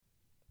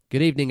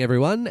Good evening,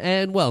 everyone,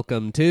 and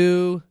welcome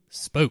to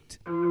Spooked.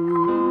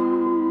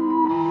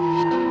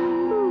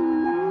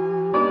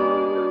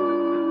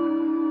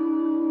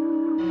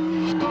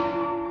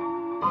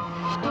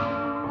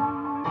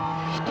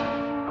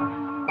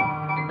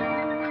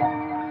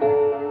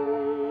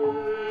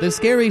 The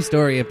Scary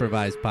Story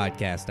Improvised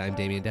Podcast. I'm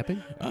Damian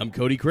Depping. I'm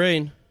Cody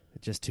Crane.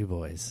 Just two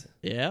boys.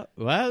 Yeah,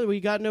 well,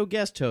 we got no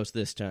guest host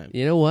this time.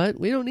 You know what?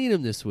 We don't need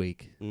him this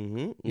week.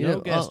 Mm-hmm. You No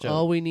know, guest host.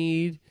 all we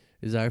need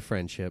is our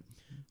friendship.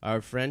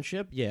 Our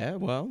friendship, yeah,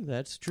 well,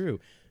 that's true,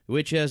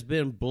 which has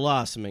been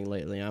blossoming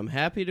lately. I'm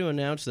happy to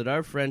announce that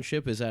our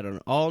friendship is at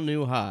an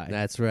all-new high.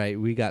 That's right.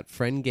 We got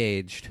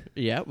friend-gaged.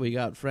 Yeah, we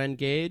got friend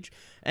Gage.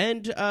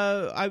 And,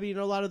 I mean,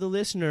 a lot of the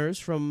listeners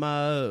from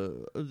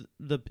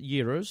the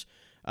years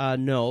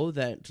know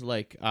that,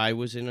 like, I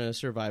was in a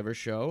Survivor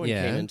show and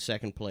came in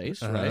second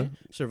place, right?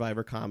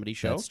 Survivor comedy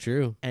show. That's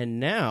true. And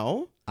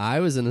now...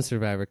 I was in a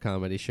Survivor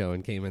comedy show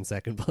and came in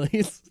second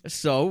place.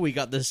 So we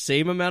got the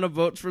same amount of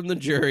votes from the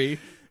jury.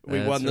 We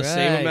That's won the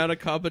same right. amount of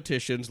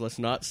competitions. Let's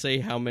not say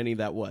how many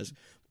that was.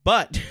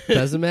 But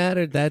Doesn't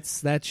matter.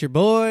 That's your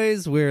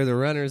boys. We're the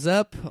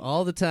runners-up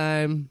all the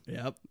time.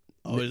 yep,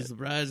 always the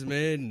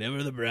bridesmaid,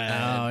 never the bride.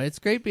 Oh, it's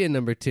great being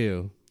number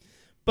two.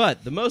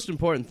 But the most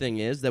important thing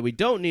is that we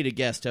don't need a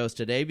guest host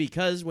today,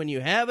 because when you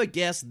have a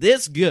guest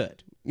this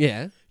good,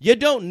 Yeah. you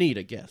don't need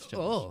a guest host.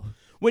 Oh.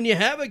 When you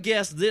have a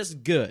guest this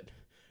good,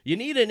 you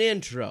need an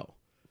intro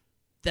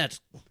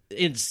that's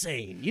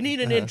insane. You need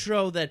an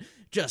intro that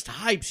just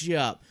hypes you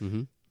up.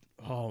 Mm-hmm.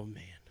 Oh,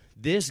 man.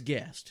 This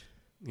guest,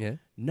 Yeah.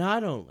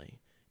 not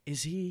only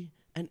is he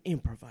an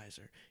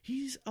improviser,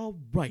 he's a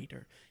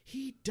writer.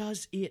 He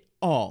does it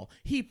all.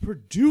 He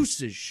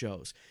produces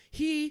shows.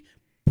 He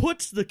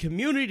puts the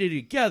community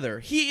together.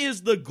 He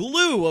is the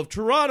glue of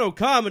Toronto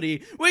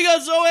comedy. We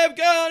got Zoeb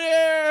Khan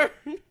here!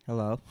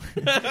 Hello.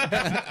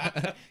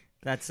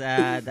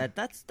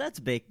 That's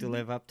big to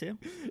live up to.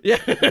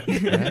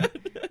 Yeah.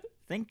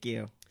 Thank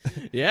you.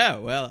 Yeah,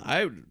 well,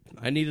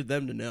 I needed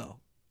them to know.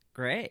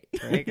 Great.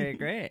 And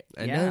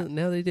Yeah.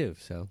 now they do,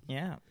 so.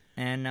 Yeah.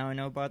 And now I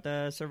know about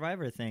the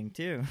Survivor thing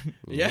too.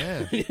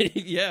 Yeah.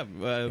 Yeah.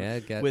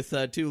 With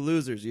two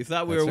losers. You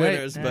thought we That's were right.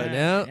 winners, but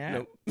No. Yeah.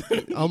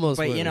 nope. Almost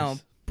But you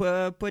winners.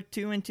 know, put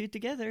two and two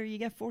together, you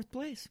get fourth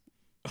place.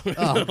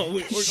 Oh, No,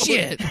 we're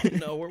shit.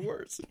 No, we're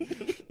worse.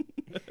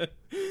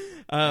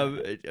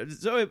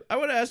 So I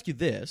want to ask you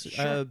this,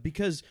 Sure.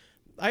 because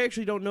I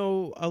actually don't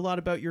know a lot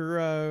about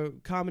your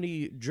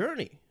comedy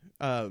journey,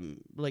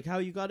 like how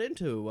you got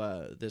into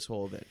this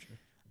whole venture.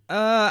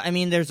 I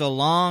mean, there's a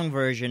long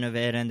version of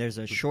it and there's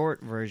a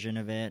short version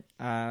of it.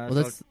 Well,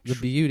 that's the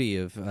beauty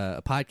of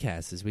a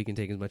podcast is we can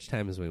take as much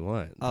time as we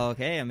want.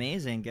 Okay,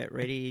 amazing. Get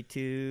ready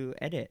to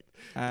edit.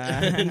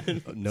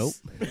 Nope.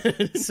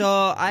 So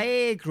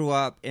I grew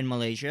up in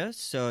Malaysia.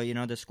 So, you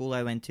know, the school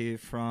I went to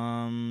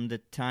from the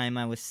time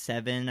I was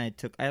 7,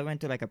 I went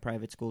to like a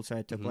private school. So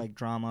I took like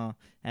drama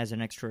as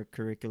an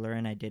extracurricular,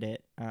 and I did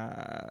it,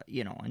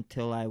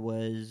 until I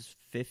was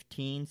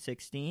 15,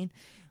 16.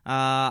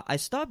 I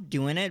stopped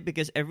doing it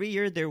because every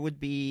year there would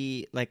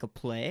be like a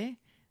play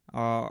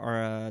or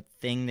a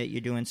thing that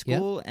you do in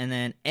school, and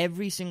then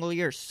every single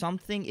year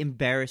something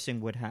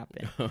embarrassing would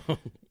happen.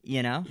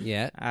 You know?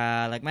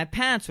 Yeah. Like my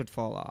pants would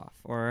fall off,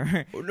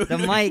 or the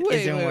mic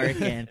isn't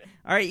working,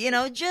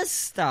 or just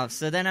stuff.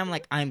 So then I'm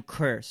like, I'm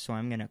cursed, so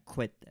I'm gonna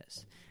quit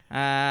this.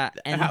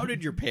 And How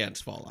did your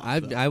pants fall off?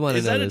 I want to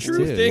Is know that a this true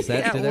too. thing? Is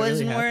that, I did that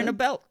wasn't really wearing a happen?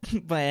 belt,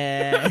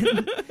 but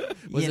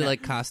Was you it know.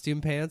 like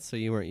costume pants, so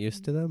you weren't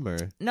used to them,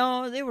 or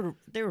No, they were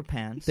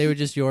pants. they were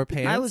just your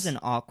pants? I was an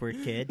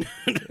awkward kid.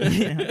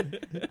 You know?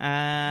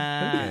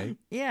 Okay.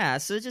 Yeah,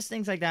 so just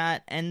things like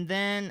that. And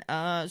then,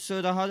 how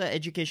the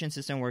education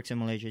system works in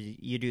Malaysia,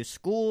 you do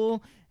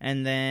school,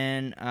 and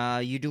then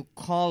you do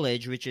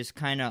college, which is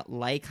kind of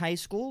like high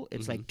school.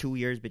 It's like 2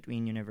 years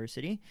between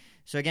university.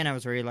 So again, I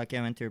was very lucky.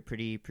 I went to a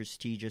pretty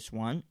prestigious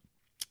one.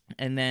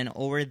 And then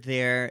over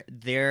there,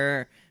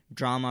 their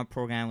drama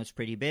program was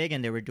pretty big,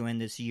 and they were doing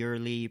this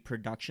yearly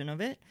production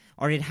of it.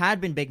 Or it had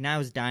been big, now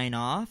it's dying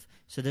off.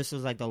 So this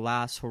was like the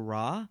last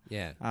hurrah.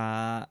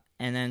 Yeah.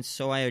 And then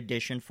so I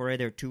auditioned for it.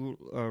 There were two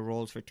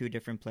roles for two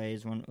different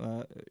plays,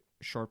 one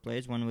short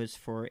plays. One was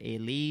for a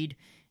lead,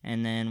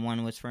 and then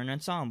one was for an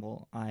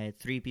ensemble. I had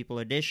 3 people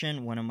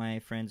audition. One of my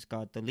friends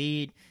got the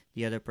lead.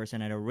 The other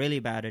person had a really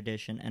bad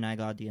audition, and I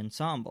got the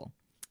ensemble,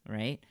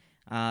 right?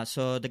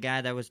 So the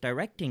guy that was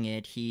directing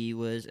it, he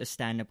was a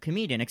stand-up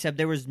comedian, except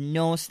there was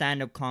no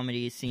stand-up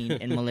comedy scene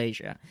in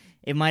Malaysia.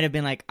 It might have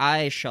been like,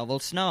 I shovel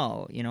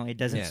snow. You know, it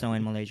doesn't snow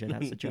in Malaysia.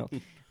 That's a joke.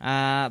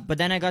 But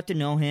then I got to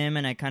know him,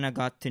 and I kind of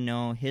got to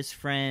know his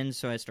friends,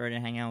 so I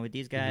started hanging out with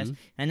these guys.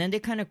 And then they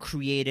kind of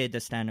created the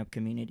stand-up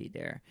community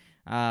there.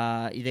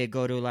 They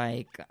go to,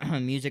 like,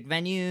 music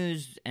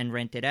venues and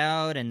rent it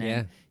out, and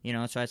then,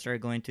 so I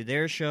started going to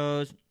their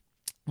shows.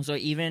 So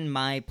even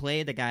my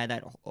play, the guy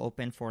that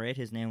opened for it,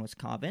 his name was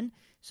Cobbin.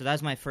 So that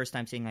was my first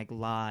time seeing, like,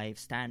 live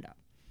stand-up.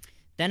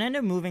 Then I ended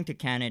up moving to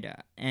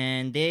Canada,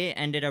 and they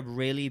ended up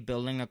really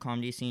building a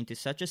comedy scene to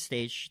such a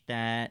stage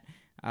that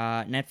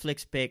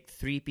Netflix picked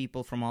 3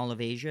 people from all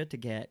of Asia to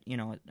get,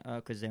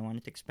 because they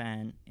wanted to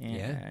expand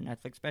a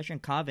Netflix special.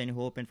 And Kavin,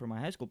 who opened for my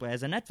high school play,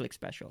 has a Netflix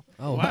special.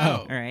 Oh,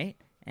 wow. All right.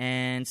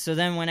 And so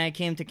then when I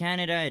came to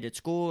Canada, I did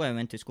school. I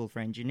went to school for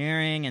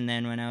engineering. And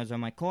then when I was on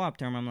my co-op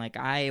term, I'm like,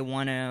 I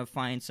want to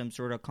find some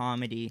sort of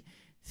comedy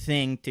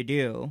thing to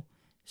do.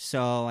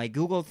 So I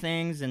Googled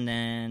things, and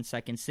then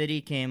Second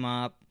City came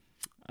up.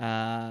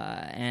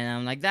 And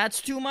I'm like, that's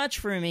too much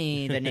for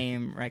me, the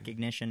name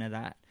recognition of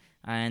that.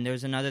 And there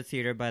was another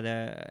theater by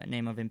the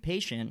name of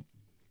Impatient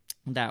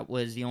that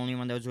was the only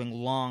one that was doing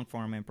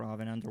long-form improv.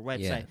 And on their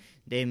website,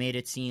 they made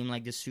it seem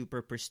like this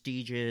super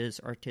prestigious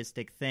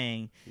artistic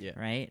thing,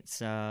 right?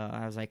 So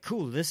I was like,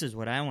 cool, this is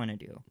what I want to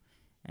do.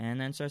 And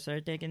then so I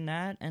started taking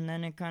that, and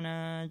then it kind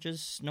of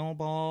just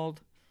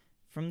snowballed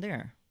from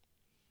there.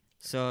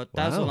 So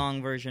that was a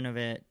long version of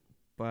it.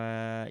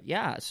 But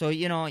yeah, so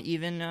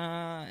even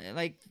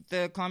like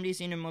the comedy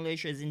scene in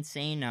Malaysia is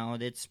insane now.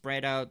 It's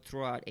spread out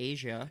throughout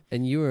Asia.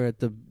 And you were at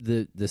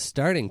the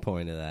starting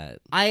point of that.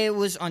 I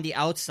was on the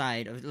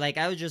outside of, like,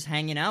 I was just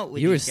hanging out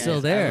with you. You were guys. still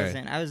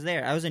there. I was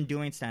there. I wasn't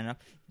doing stand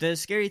up. The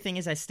scary thing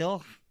is I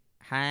still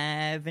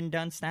haven't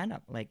done stand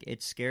up. Like,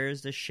 it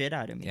scares the shit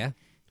out of me. Yeah.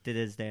 To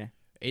this day.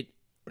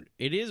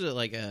 It is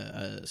like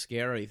a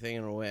scary thing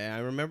in a way. I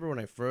remember when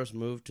I first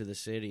moved to the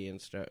city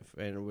and stuff,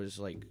 and it was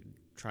like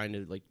trying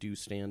to like do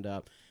stand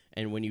up,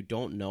 and when you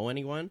don't know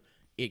anyone,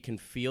 it can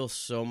feel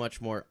so much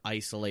more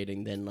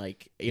isolating than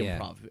like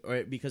improv,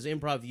 right? Because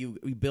improv, you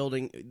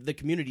building the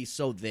community's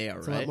so there,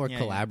 it's right? a lot more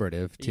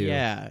collaborative too.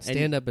 Yeah,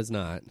 stand up is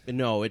not.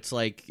 No, it's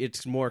like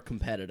it's more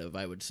competitive,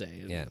 I would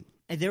say. Yeah.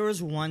 There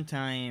was one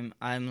time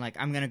I'm like,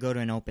 I'm gonna go to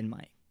an open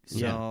mic.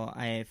 So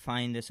I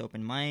find this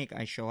open mic,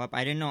 I show up.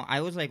 I didn't know,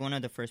 I was like one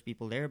of the first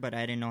people there, but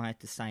I didn't know I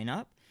had to sign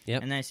up.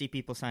 Yep. And then I see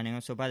people signing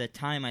up. So by the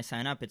time I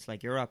sign up, it's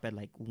like you're up at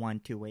like 1,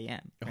 2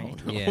 a.m., right?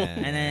 Oh, no. Yeah.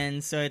 And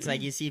then so it's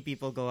like you see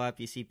people go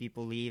up, you see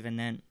people leave, and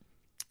then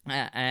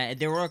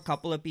there were a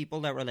couple of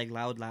people that were like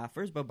loud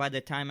laughers, but by the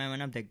time I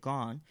went up, they're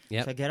gone.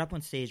 Yep. So I get up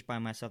on stage by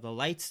myself, the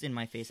lights in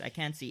my face, I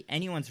can't see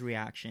anyone's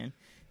reaction.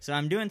 So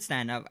I'm doing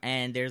stand-up,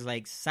 and there's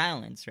like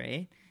silence,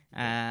 right?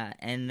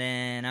 And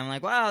then I'm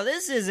like, wow,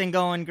 this isn't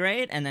going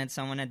great. And then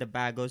someone at the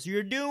back goes,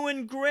 you're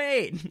doing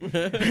great.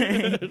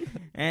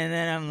 And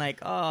then I'm like,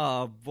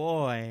 oh,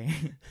 boy.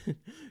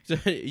 So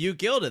you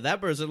killed it.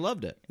 That person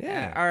loved it.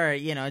 Yeah. Or,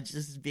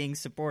 just being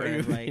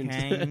supportive. Like,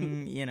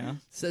 hang,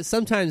 So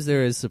sometimes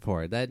there is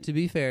support. That, to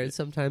be fair,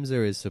 sometimes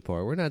there is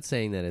support. We're not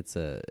saying that it's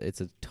a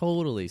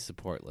totally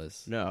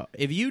supportless. No.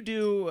 If you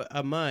do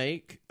a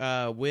mic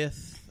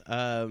with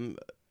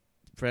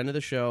friend of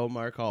the show,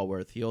 Mark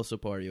Hallworth, he'll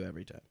support you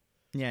every time.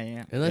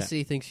 Yeah. Unless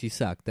he thinks you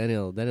suck, then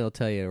he'll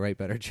tell you to write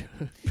better jokes.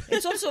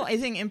 It's also, I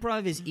think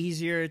improv is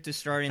easier to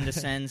start in the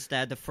sense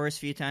that the first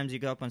few times you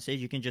go up on stage,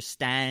 you can just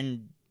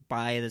stand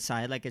by the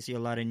side. Like I see a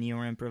lot of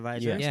newer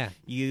improvisers. Yeah.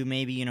 You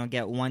maybe,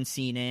 get one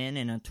scene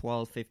in a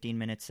 12,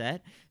 15-minute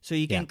set. So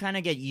you can kind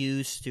of get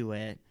used to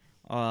it.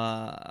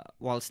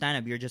 While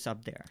stand-up, you're just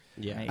up there.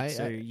 Yeah. Right?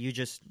 So you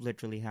just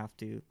literally have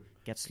to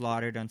get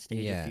slaughtered on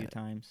stage a few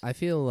times. I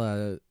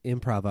feel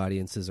improv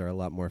audiences are a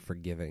lot more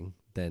forgiving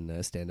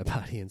than stand-up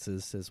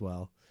audiences as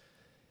well.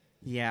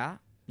 Yeah,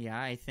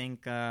 I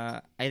think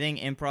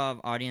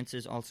improv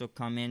audiences also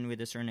come in with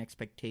a certain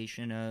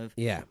expectation of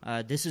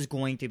this is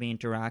going to be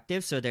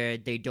interactive, so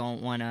they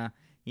don't want to,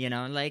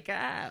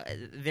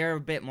 they're a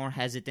bit more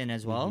hesitant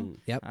as well. Mm-hmm.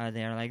 Yep.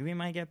 They're like, we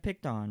might get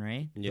picked on,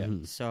 right? Yeah.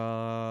 Mm-hmm.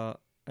 So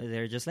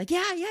they're just like,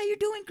 yeah, you're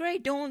doing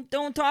great. Don't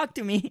talk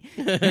to me,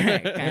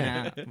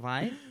 kind of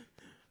vibe.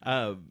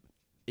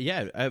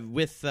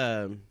 With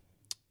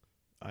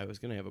I was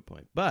gonna have a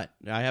point, but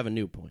I have a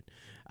new point.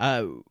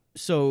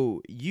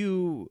 So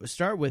you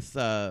start with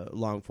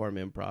long form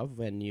improv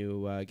when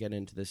you get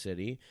into the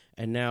city,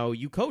 and now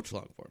you coach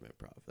long form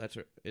improv. That's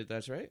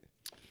right.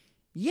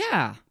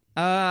 Yeah.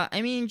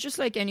 I mean, just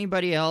like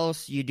anybody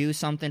else, you do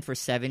something for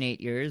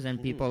 7-8 years,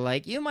 and people are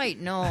like, you might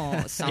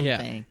know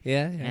something.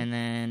 Yeah. And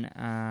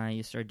then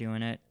you start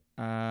doing it.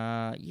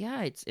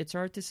 It's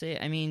hard to say.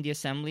 I mean, the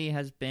Assembly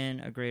has been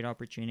a great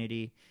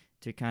opportunity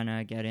to kind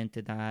of get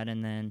into that,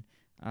 and then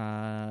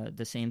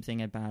the same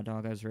thing at Bad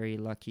Dog. I was very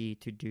lucky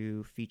to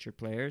do feature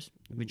players,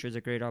 which was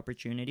a great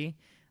opportunity.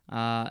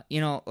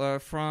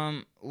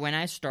 From when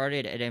I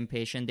started at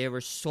Impatient, they were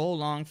so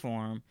long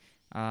form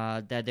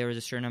that there was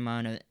a certain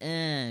amount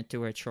of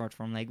towards short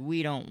form. Like,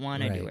 we don't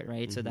want to do it,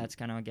 right? Mm-hmm. So that's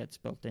kind of what gets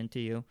built into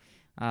you.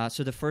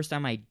 So the first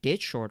time I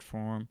did short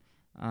form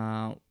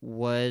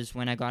was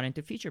when I got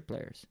into feature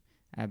players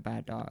at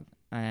Bad Dog.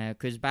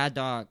 Because Bad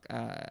Dog,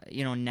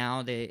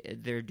 now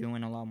they're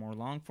doing a lot more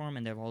long form,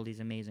 and they have all these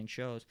amazing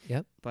shows.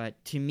 Yep.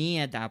 But to me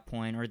at that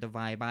point, or the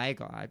vibe I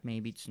got,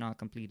 maybe it's not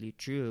completely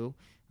true,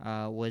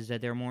 was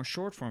that they're more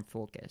short form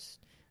focused,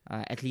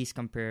 at least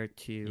compared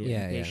to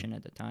Impatient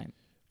at the time.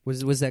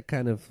 Was that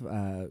kind of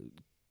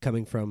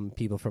coming from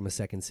people from a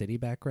Second City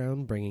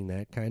background, bringing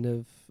that kind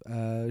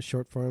of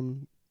short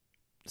form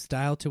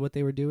style to what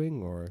they were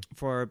doing, or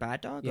for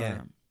Bad Dog?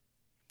 Yeah.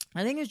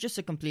 I think it's just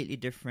a completely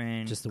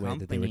different Just the way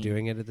company. that they were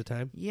doing it at the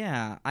time?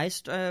 Yeah,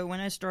 when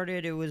I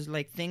started, it was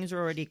like things were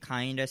already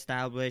kind of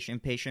established.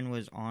 Impatient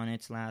was on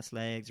its last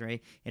legs,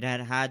 right? It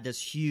had this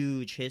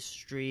huge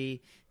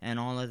history and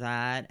all of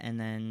that, and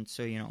then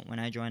so when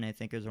I joined, I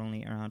think it was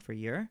only around for a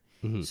year.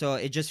 Mm-hmm. So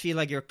it just feels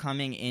like you're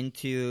coming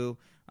into.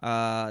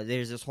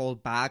 There's this whole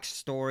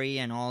backstory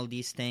and all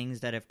these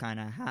things that have kind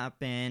of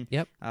happened.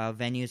 Yep.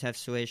 Venues have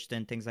switched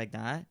and things like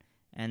that.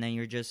 And then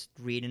you're just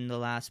reading the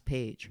last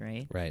page,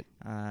 right? Right.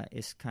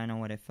 Is kind of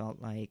what it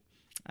felt like.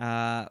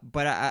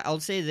 But I'll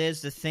say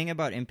this, the thing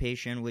about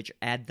Impatient, which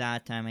at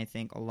that time I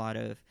think a lot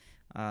of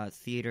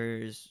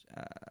theaters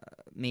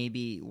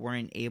maybe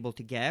weren't able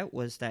to get,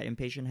 was that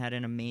Impatient had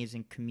an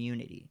amazing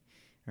community,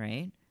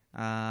 right?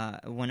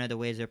 One of the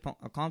ways they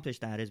accomplish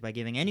that is by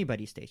giving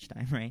anybody stage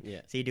time, right?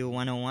 Yeah. So you do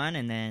 101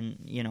 and then,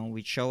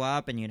 we'd show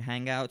up and you'd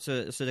hang out.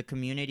 So the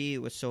community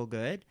was so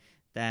good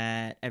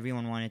that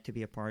everyone wanted to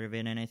be a part of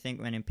it. And I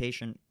think when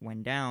Impatient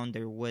went down,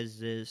 there was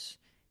this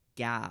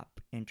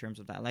gap in terms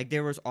of that. Like,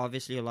 there was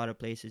obviously a lot of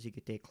places you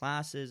could take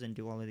classes and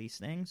do all of these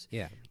things.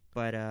 Yeah.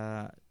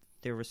 But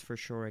there was for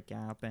sure a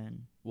gap.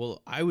 And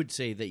Well, I would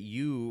say that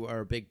you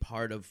are a big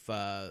part of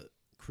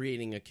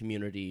creating a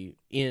community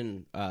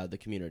in the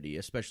community,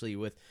 especially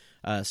with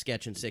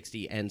Sketch in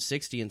 60 and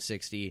 60 in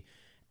 60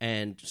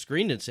 and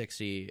Screened in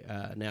 60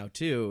 now,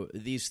 too.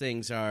 These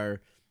things are...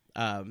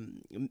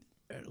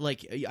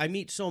 like, I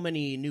meet so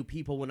many new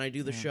people when I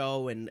do the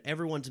show, and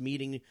everyone's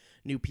meeting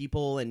new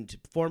people and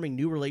forming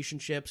new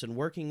relationships and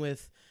working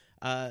with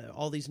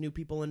all these new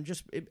people and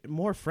just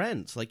more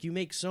friends. Like, you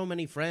make so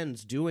many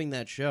friends doing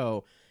that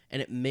show,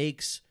 and it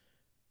makes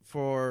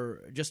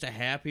for just a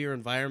happier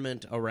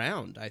environment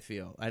around, I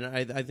feel. And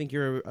I think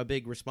you're a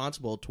big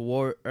responsible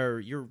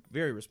you're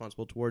very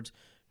responsible towards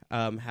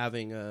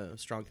having a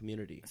strong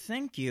community.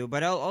 thank you.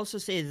 But I'll also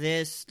say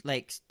this,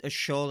 like a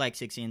show like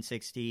 60 and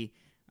 60,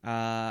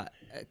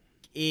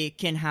 it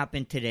can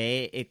happen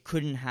today. It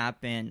couldn't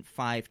happen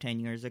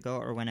 5-10 years ago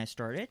or when I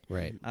started.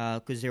 Right.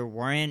 Because there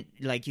weren't,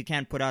 like, you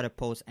can't put out a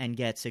post and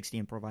get 60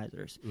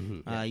 improvisers.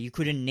 You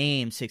couldn't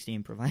name 60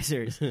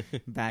 improvisers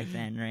back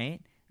then,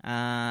 right?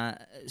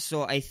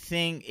 So I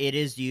think it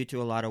is due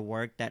to a lot of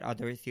work that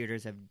other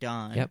theaters have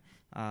done. Yep.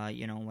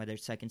 Whether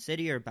it's Second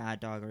City or Bad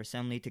Dog or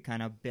Assembly, to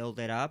kind of build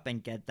it up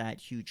and get that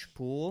huge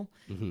pool.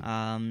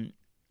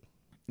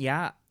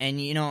 Yeah, and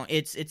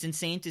it's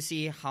insane to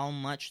see how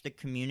much the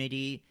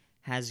community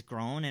has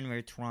grown and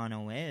where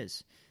Toronto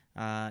is.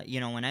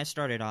 When I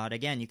started out,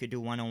 again, you could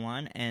do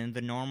 101, and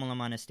the normal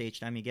amount of stage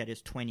time you get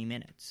is 20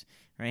 minutes,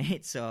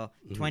 right? So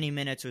 20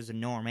 minutes was the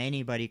norm.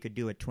 Anybody could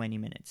do a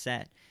 20-minute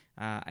set.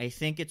 I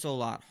think it's a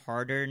lot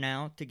harder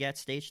now to get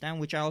stage time,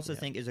 which I also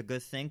think is a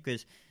good thing,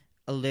 because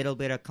a little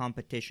bit of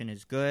competition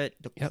is good.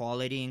 The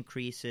quality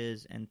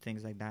increases and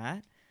things like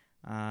that.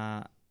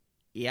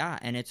 Yeah,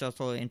 and it's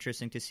also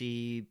interesting to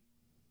see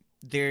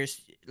there's,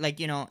 like,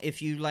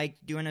 if you like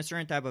doing a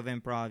certain type of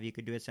improv, you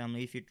could do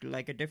Assembly. If you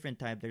like a different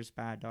type, there's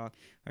Bad Dog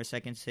or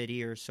Second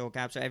City or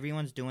SoCap. So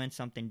everyone's doing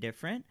something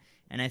different,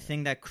 and I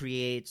think that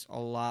creates a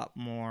lot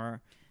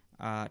more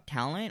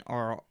talent,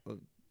 or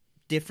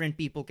different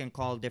people can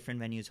call different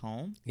venues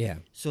home. Yeah.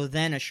 So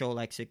then a show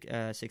like 60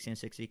 and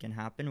 60 can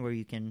happen, where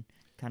you can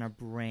kind of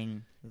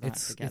bring that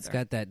together. It's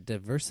got that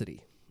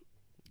diversity.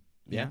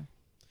 Yeah.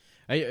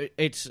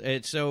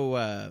 It's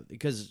so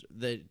because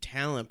the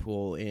talent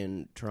pool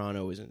in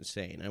Toronto is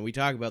insane, and we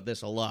talk about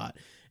this a lot.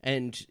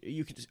 And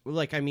you can,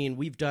 like, I mean,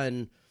 we've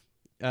done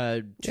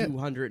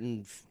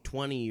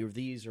 220 of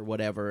these or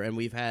whatever, and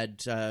we've had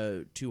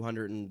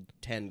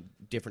 210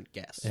 different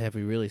guests. Have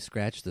we really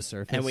scratched the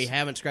surface? And we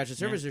haven't scratched the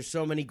surface. There's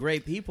so many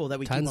great people that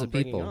we Tons keep on of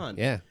bringing people. on.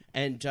 Yeah.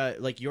 And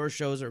like, your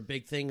shows are a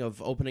big thing of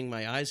opening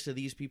my eyes to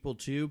these people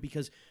too,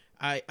 because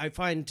I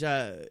find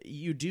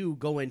you do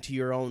go into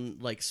your own,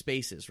 like,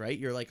 spaces, right?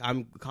 You're like,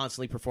 I'm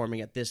constantly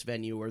performing at this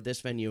venue or this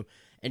venue,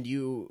 and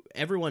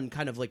everyone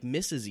kind of, like,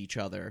 misses each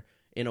other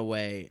in a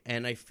way.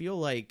 And I feel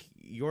like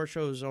your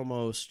shows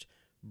almost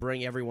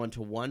bring everyone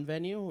to one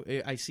venue.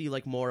 I see,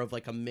 like, more of,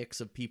 like, a mix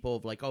of people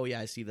of, like, oh yeah,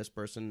 I see this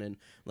person in,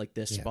 like,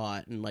 this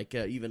spot, and, like,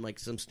 even, like,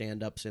 some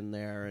stand-ups in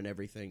there and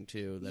everything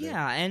too.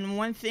 And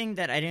one thing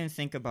that I didn't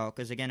think about,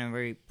 because again, I'm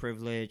very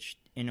privileged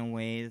in a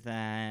way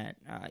that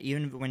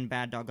even when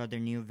Bad Dog got their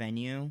new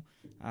venue,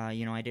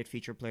 I did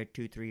Feature Player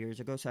 2-3 years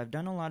ago, so I've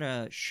done a lot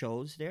of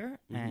shows there,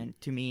 and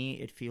to me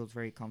it feels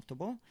very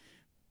comfortable.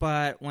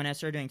 But when I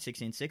started doing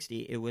 60 and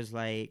 60, it was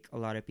like a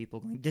lot of people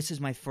going, this is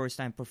my first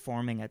time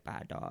performing at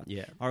Bad Dog.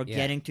 Yeah. Or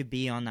getting to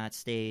be on that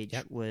stage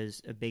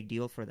was a big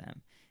deal for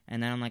them.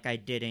 And then I'm like, I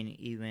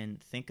didn't even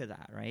think of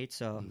that, right?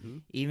 So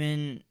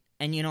even...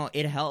 And,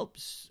 it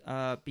helps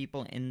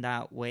people in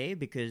that way,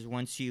 because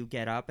once you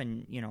get up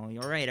and,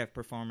 you're right, I've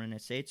performed on a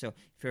stage. So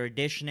if you're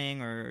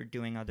auditioning or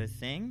doing other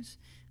things,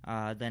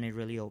 then it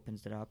really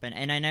opens it up.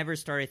 And I never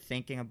started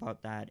thinking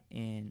about that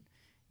in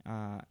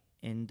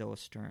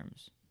those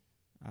terms.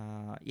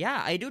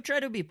 I do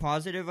try to be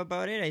positive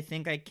about it. I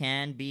think I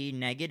can be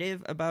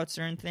negative about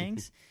certain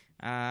things.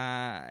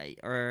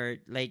 Or,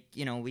 like,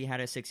 we had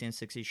a 60 and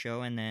 60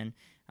 show, and then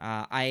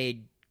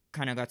I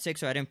kind of got sick,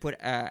 so I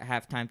didn't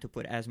have time to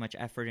put as much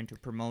effort into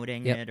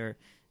promoting Yep. it or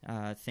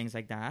things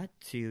like that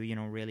to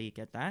really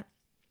get that.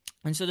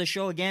 And so the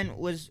show again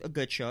was a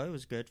good show. It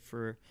was good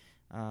for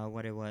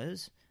what it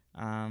was.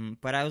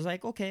 But I was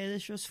like, okay,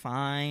 this was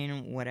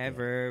fine.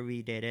 Whatever,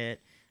 we did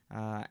it.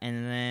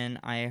 And then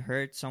I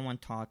heard someone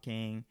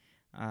talking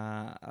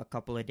a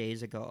couple of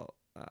days ago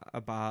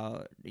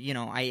about,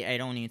 I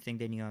don't even think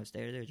they knew I was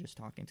there. They were just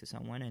talking to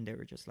someone, and they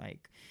were just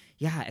like,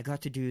 yeah, I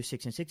got to do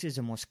 6 and 6. It's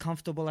the most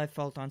comfortable I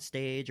felt on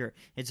stage, or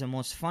it's the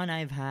most fun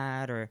I've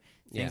had, or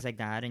things like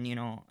that. And,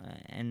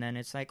 and then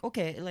it's like,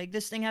 okay, like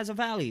this thing has a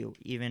value,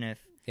 even if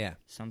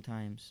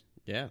sometimes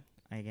Yeah.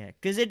 I get,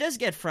 because it does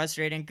get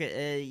frustrating.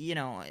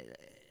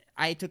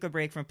 I took a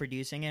break from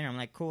producing it, and I'm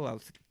like, cool,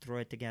 I'll throw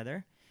it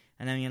together.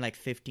 And then you're like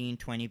 15,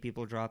 20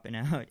 people dropping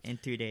out in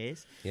 2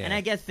 days. Yeah. And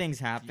I guess things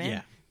happen.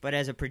 Yeah. But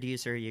as a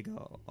producer, you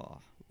go, oh.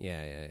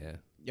 Yeah.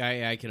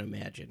 I can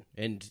imagine.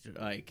 And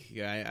like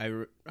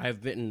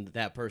I've been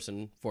that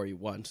person for you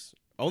once.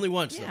 Only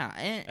once. Yeah.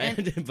 Though.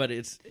 And but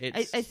it's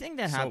I think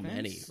that so happens.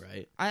 many,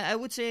 right? I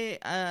would say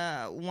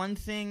one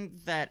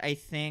thing that I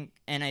think,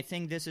 and I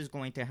think this is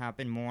going to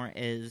happen more,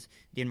 is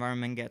the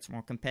environment gets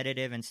more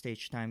competitive and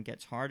stage time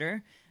gets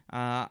harder.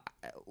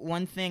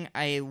 One thing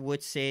I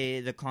would say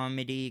the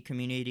comedy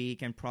community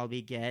can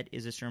probably get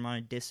is a certain amount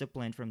of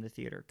discipline from the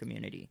theater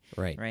community.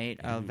 Right.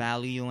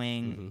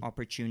 Valuing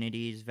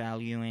opportunities,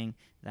 valuing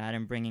that,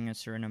 and bringing a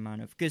certain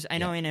amount of, because I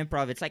know in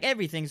improv it's like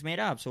everything's made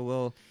up, so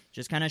we'll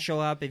just kind of show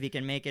up if you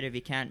can make it, if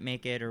you can't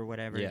make it, or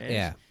whatever it is.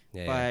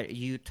 Yeah. But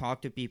you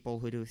talk to people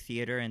who do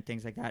theater and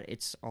things like that,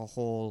 it's a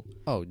whole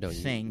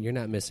thing. You're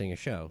not missing a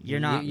show.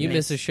 You're not You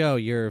miss a show,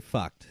 you're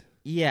fucked.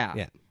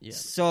 Yeah. Yeah.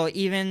 So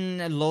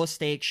even low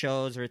stake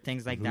shows or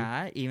things like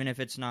that, even if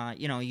it's not,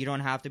 you don't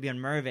have to be on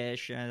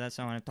Mervish. That's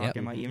not what I'm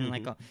talking about. Even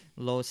like a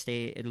low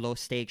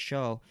stake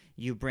show,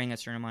 you bring a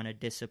certain amount of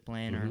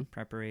discipline or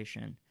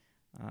preparation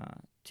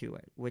to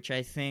it, which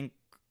I think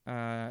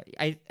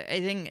I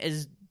think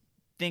as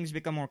things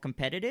become more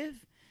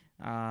competitive,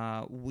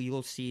 we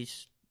will see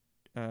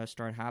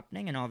start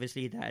happening, and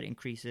obviously that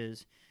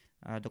increases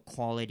the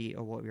quality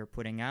of what we're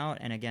putting out,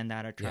 and again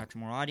that attracts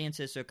more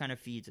audiences, so it kind of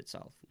feeds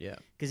itself. Yeah.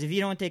 Because if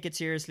you don't take it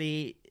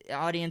seriously,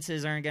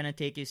 audiences aren't going to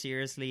take you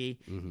seriously,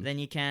 then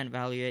you can't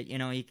value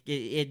it.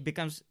 It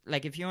becomes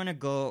like, if you want to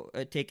go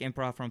take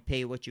improv from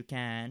pay what you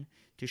can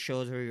to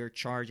shows where you're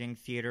charging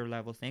theater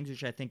level things,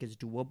 which I think is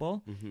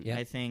doable.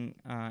 I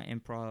think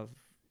improv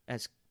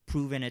has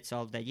proven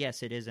itself that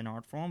yes, it is an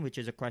art form, which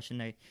is a question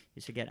that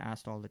used to get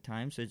asked all the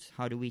time. So it's,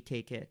 how do we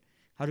take it?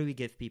 How do we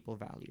give people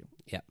value?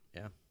 Yeah.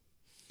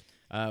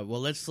 Well,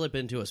 let's slip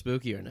into a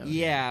spookier note.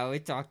 Yeah, we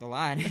talked a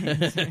lot.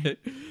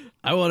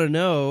 I want to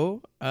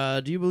know,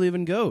 do you believe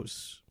in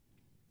ghosts?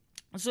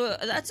 So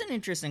that's an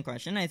interesting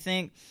question. I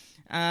think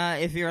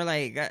if you're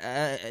like,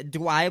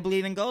 do I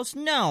believe in ghosts?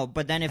 No.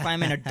 But then if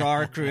I'm in a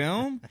dark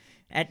room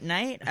at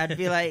night, I'd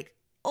be like,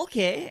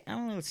 okay,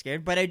 I'm a little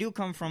scared. But I do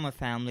come from a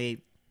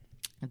family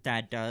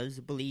that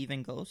does believe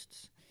in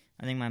ghosts.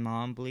 I think my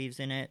mom believes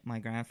in it. My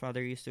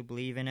grandfather used to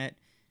believe in it.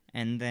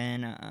 And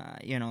then,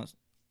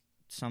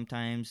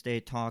 sometimes they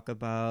talk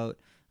about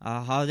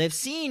how they've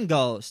seen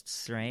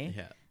ghosts, right?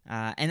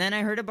 Yeah. And then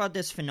I heard about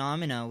this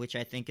phenomena, which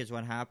I think is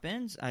what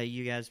happens.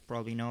 You guys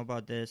probably know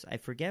about this. I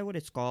forget what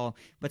it's called.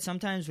 But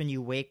sometimes when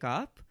you wake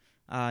up,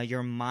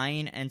 your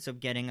mind ends up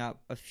getting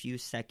up a few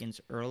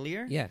seconds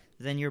earlier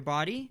than your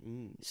body.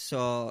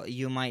 So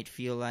you might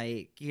feel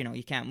like,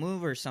 you can't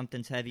move, or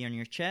something's heavy on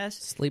your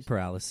chest. Sleep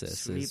paralysis.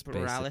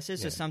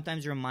 So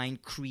sometimes your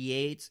mind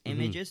creates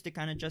images to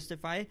kind of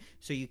justify it.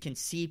 So you can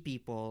see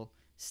people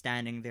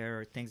standing there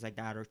or things like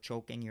that, or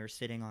choking you or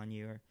sitting on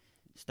you or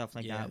stuff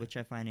like that, which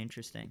I find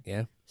interesting.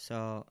 Yeah.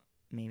 So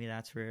maybe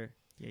that's where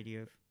the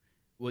idea of...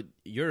 Well,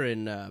 you're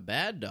in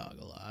Bad Dog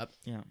a lot.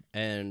 Yeah.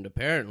 And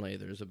apparently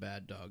there's a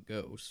Bad Dog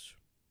ghost.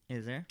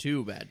 Is there?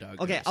 2 Bad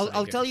Dog Okay, ghosts.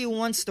 I'll tell you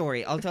one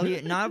story. I'll tell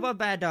you, not about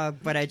Bad Dog,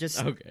 but I just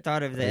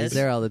thought of this. He's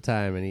there all the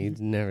time, and he's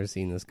never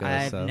seen this ghost.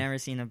 I've never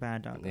seen a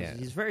Bad Dog ghost. Yeah.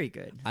 He's very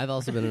good. I've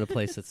also been in a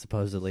place that's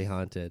supposedly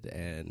haunted,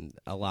 and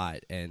a lot,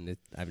 and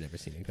I've never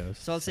seen a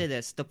ghost. So I'll say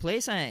this. The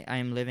place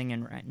I'm living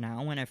in right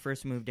now, when I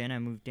first moved in, I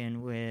moved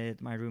in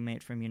with my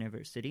roommate from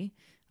university.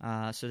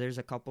 So there's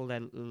a couple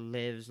that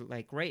lives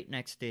like right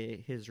next to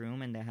his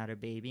room, and they had a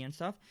baby and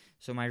stuff.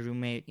 So my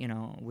roommate,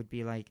 would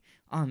be like,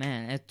 oh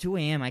man, at 2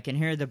 a.m. I can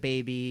hear the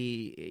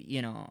baby,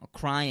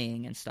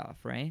 crying and stuff,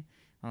 right?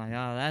 I'm like,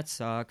 oh, that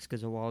sucks,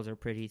 because the walls are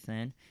pretty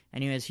thin.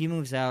 Anyways, he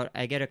moves out.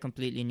 I get a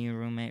completely new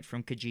roommate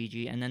from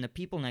Kijiji, and then the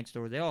people next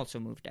door, they also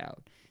moved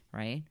out,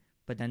 right?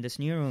 But then this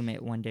new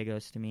roommate one day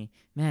goes to me,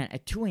 man,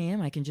 at 2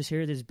 a.m. I can just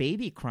hear this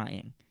baby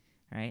crying,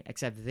 right?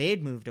 Except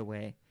they'd moved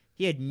away.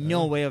 He had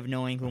no way of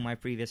knowing who my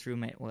previous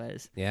roommate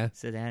was. Yeah.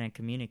 So they hadn't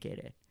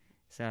communicated.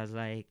 So I was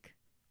like,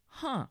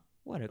 huh,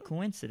 what a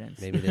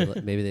coincidence. Maybe they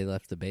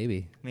left the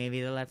baby.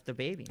 Maybe they left the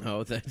baby.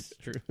 Oh, that's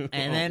true.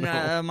 And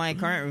then my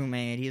current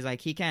roommate, he's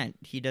like,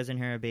 he doesn't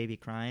hear a baby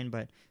crying,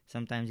 but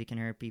sometimes he can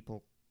hear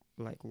people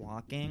like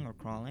walking or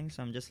crawling.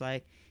 So I'm just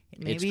like,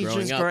 maybe It's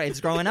growing up. it's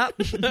growing up.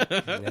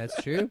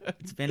 That's true.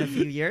 It's been a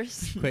few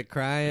years. Quit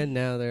crying.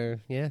 Now they're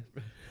Yeah.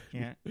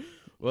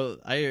 Well,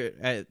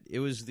 it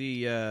was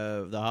the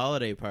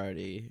holiday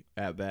party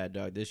at Bad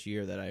Dog this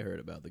year that I heard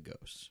about the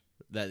ghosts.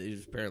 That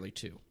is apparently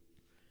 2,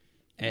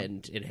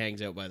 and it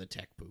hangs out by the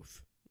tech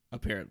booth.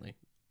 Apparently,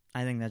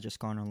 I think that's just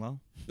Connor Lowe.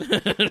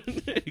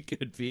 it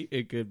could be.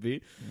 It could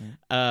be.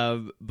 Yeah.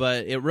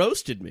 But it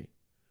roasted me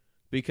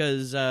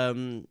because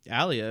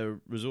Alia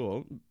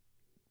Razul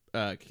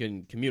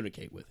can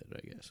communicate with it,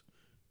 I guess,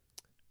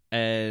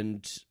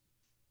 and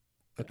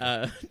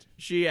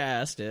she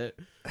asked it.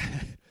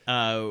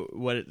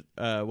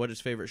 What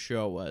his favorite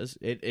show was.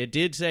 It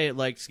did say it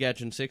liked Sketch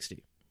and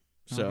 60,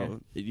 so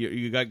Okay.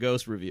 you got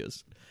ghost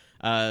reviews.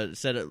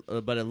 Said it,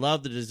 but it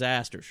loved the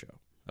Disaster Show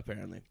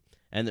apparently,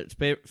 and its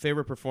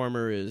favorite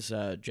performer is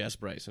Jess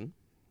Bryson.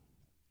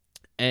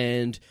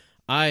 And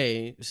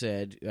I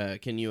said,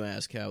 "Can you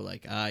ask how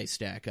like I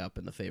stack up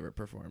in the favorite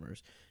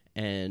performers?"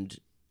 And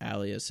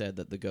Alia said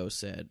that the ghost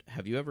said,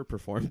 "Have you ever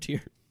performed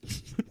here?"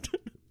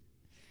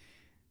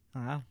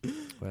 Wow.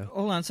 Well.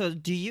 Hold on. So,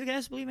 do you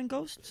guys believe in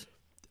ghosts?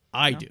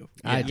 I No? do.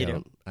 I you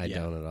don't. I Yeah.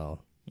 don't at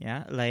all.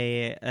 Yeah.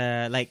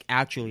 Like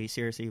actually,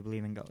 seriously, you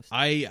believe in ghosts?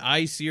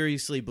 I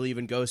seriously believe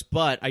in ghosts,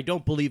 but I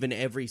don't believe in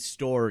every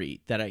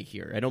story that I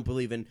hear. I don't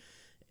believe in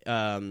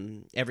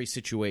every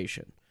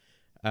situation.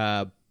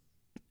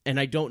 And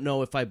I don't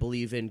know if I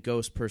believe in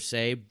ghosts per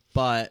se,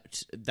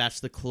 but that's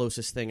the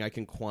closest thing I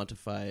can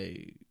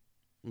quantify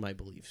my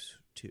beliefs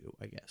to,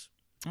 I guess.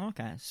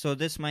 Okay. So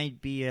this might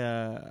be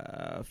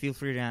feel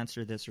free to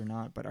answer this or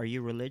not. But are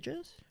you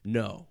religious?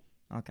 No,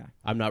 Okay.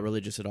 I'm not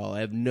religious at all.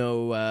 I have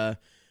no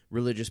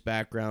religious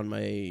background.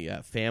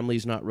 My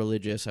family's not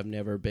religious. I've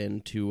never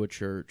been to a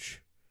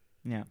church.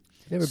 Yeah.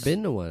 Never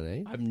been to one,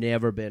 eh? I've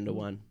never been to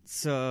one.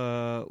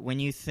 So when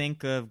you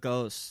think of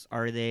ghosts,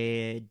 are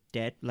they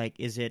dead? Like,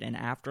 is it an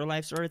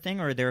afterlife sort of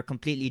thing, or they're a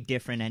completely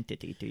different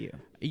entity to you?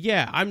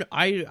 Yeah,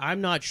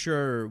 I'm not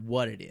sure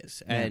what it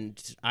is, Yeah.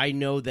 and I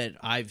know that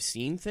I've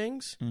seen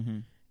things, Mm-hmm.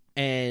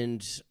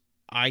 and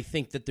I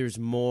think that there's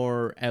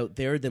more out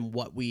there than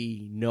what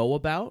we know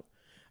about.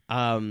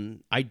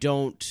 I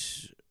don't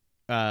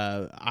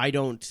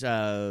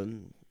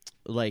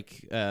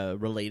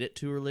relate it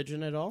to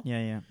religion at all.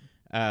 Yeah.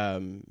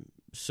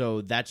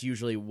 So that's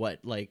usually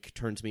what like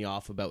turns me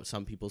off about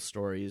some people's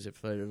stories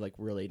if they're like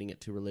relating it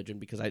to religion,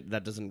 because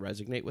that doesn't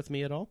resonate with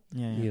me at all.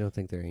 Yeah. You don't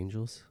think they're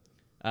angels?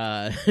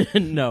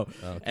 No.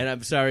 Okay. And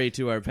I'm sorry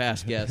to our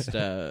past guest,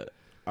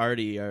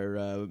 Artie,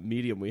 our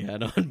medium we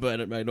had on,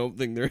 but I don't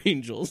think they're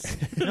angels.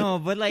 No,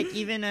 but like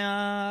even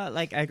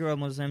like I grew up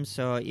Muslim,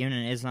 so even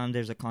in Islam,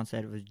 there's a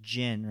concept of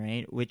jinn,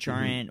 right? Which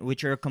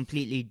are a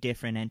completely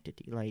different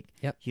entity. Like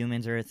Yep.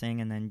 humans are a thing,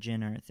 and then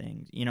jinn are a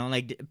thing. You know,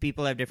 like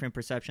people have different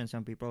perceptions.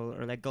 Some people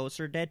are like ghosts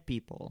are dead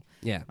people.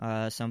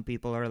 Yeah. Some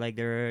people are like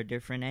they're a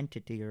different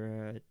entity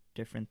or a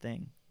different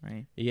thing,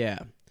 right? Yeah.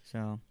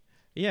 So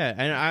Yeah,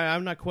 and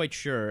I'm not quite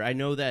sure. I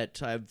know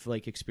that I've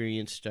like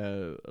experienced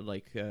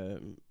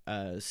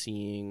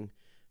seeing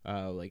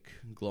like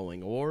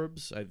glowing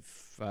orbs. I've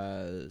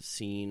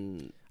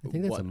seen. I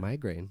think that's a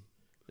migraine.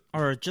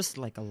 or just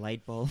like a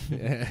light bulb.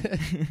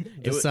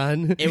 The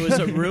sun. It was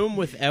a room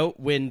without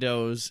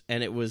windows,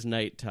 and it was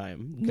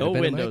nighttime. No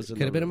windows.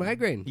 Could have been a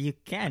migraine. You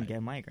can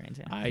get migraines.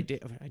 Yeah. I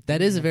did.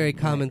 That is a very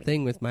common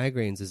thing with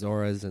migraines, is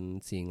auras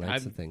and seeing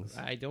lights and things.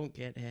 I don't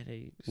get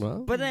headaches.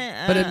 Well, But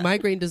a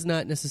migraine does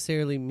not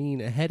necessarily mean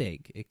a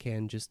headache. It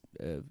can just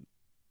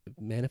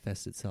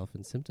manifest itself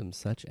in symptoms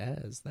such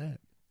as that.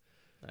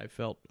 I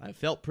felt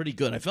pretty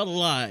good. I felt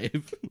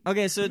alive.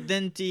 Okay, so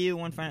then to you,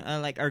 one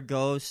final, like, are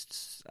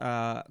ghosts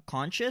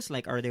conscious?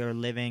 Like, are they a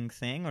living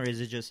thing, or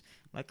is it just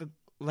like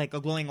a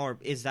glowing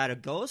orb? Is that a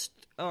ghost,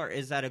 or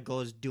is that a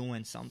ghost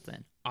doing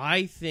something?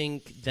 I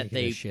think that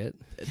Taking a shit.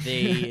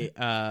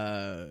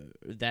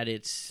 that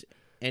it's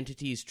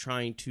entities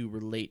trying to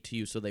relate to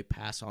you, so they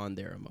pass on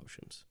their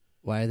emotions.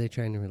 Why are they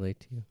trying to relate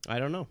to you? I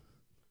don't know.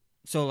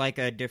 So like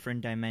a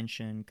different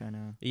dimension, kind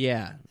of.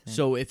 Yeah.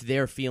 So if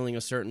they're feeling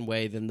a certain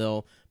way, then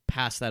they'll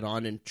pass that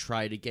on and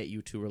try to get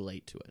you to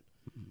relate to it.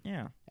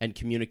 Yeah. And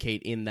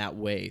communicate in that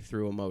way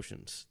through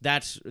emotions.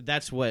 That's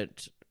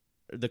what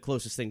the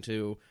closest thing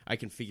to I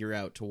can figure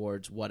out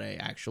towards what I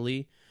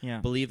actually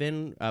believe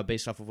in,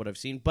 based off of what I've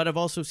seen. But I've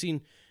also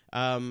seen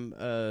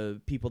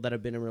people that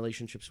I've been in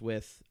relationships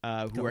with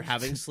who were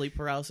having sleep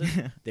paralysis.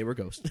 They were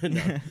ghosts.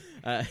 No.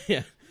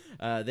 Yeah.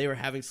 They were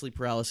having sleep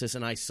paralysis,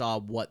 and I saw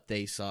what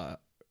they saw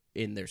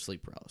in their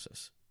sleep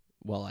paralysis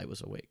while I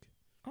was awake.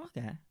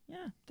 Okay.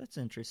 Yeah, that's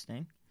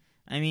interesting.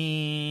 I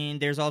mean,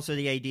 there's also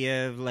the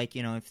idea of, like,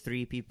 you know, if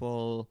three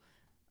people...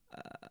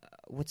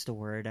 what's the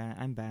word?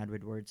 I'm bad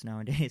with words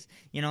nowadays.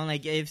 You know,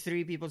 like, if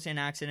three people see an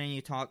accident and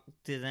you talk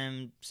to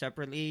them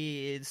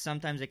separately,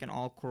 sometimes they can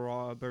all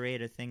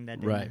corroborate a thing that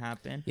didn't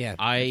happen. Yeah,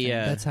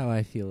 That's how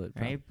I feel it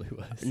Right? probably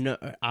was. No,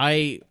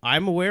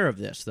 I'm aware of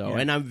this though,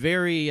 and I'm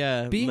very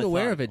being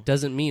aware of it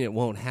doesn't mean it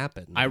won't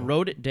happen. I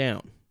wrote it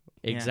down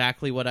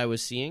exactly what I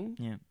was seeing.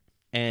 Yeah.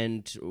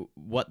 and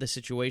what the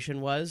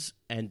situation was,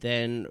 and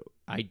then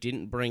I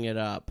didn't bring it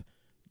up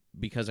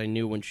because I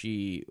knew when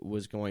she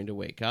was going to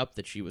wake up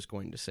that she was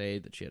going to say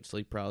that she had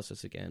sleep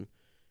paralysis again,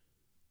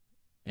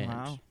 and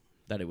Wow.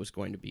 that it was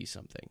going to be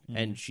something. Yeah.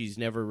 And she's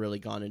never really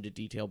gone into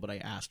detail, but I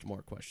asked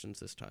more questions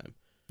this time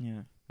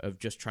Yeah. of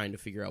just trying to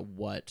figure out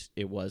what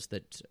it was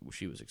that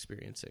she was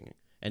experiencing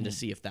and to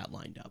see if that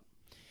lined up.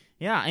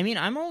 Yeah, I mean,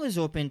 I'm always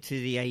open to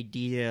the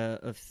idea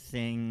of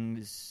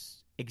things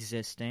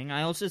existing.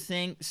 I also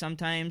think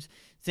sometimes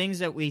things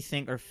that we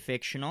think are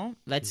fictional,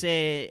 let's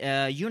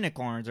say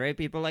unicorns, right?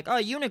 People are like, oh,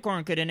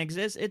 unicorn couldn't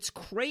exist. It's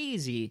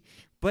crazy.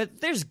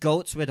 But there's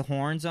goats with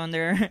horns on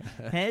their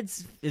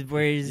heads,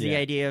 where the Yeah.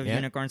 idea of Yeah.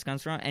 unicorns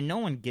comes from. And no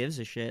one gives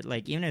a shit.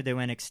 Like, even if they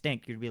went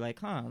extinct, you'd be like,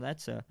 huh,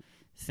 that's a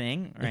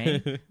thing,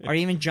 right? Or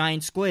even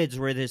giant squids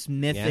were this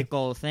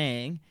mythical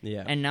thing.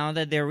 Yeah. And now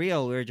that they're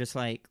real, we're just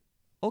like,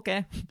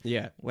 okay,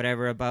 Yeah.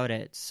 whatever about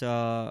it.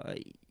 So,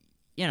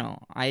 you know,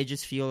 I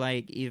just feel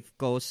like if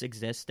ghosts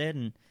existed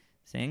and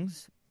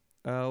things,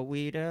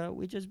 we'd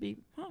just be,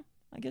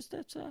 I guess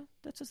that's a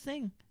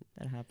thing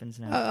that happens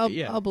now.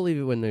 I'll believe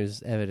it when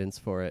there's evidence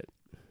for it.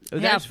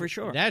 Yeah, for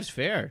sure. That's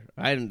fair.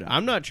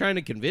 I'm not trying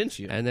to convince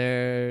you. And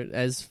there,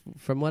 as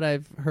from what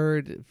I've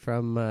heard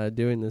from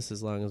doing this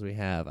as long as we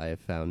have, I have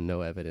found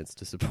no evidence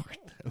to support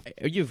them.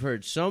 You've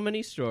heard so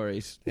many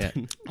stories. Yeah.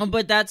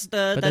 But that's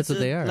that's what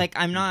they are. Like,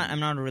 I'm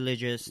not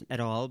religious at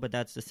all, but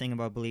that's the thing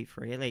about belief,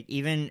 right? Like,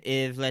 even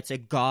if, let's say,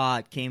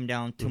 God came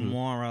down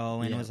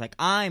tomorrow and Yeah. was like,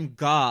 I'm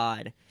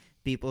God,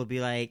 people would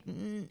be like,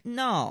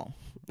 no.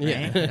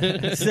 Right?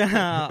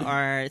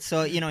 Yeah.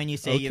 So you know, when you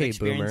say you've Okay,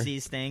 experienced boomer.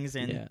 these things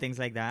and Yeah. things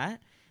like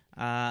that,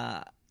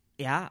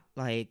 yeah,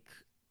 like,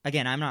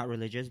 again, I'm not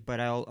religious, but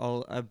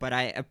but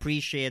I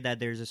appreciate that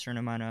there's a certain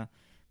amount of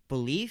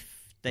belief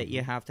that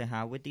you have to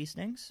have with these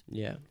things.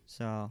 Yeah.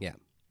 So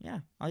Yeah.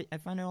 I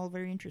find it all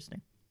very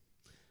interesting.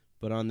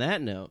 But on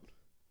that note,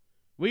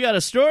 we got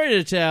a story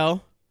to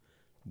tell.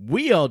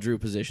 We all drew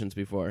positions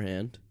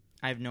beforehand.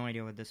 I have no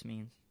idea what this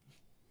means.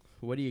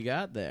 What do you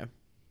got there?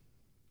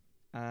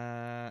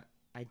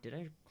 Did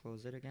I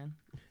close it again?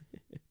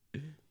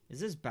 Is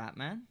this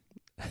Batman?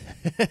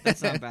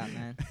 That's not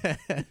Batman.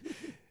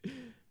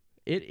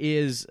 It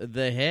is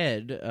the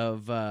head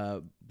of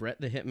Bret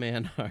the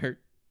Hitman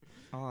Hart,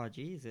 Oh,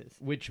 Jesus.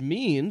 which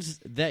means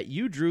that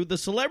you drew the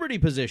celebrity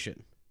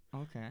position.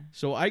 Okay.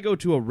 So I go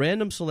to a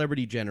random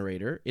celebrity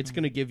generator. It's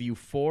going to give you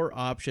 4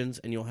 options,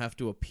 and you'll have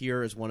to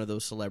appear as one of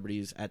those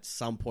celebrities at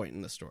some point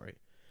in the story.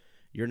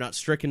 You're not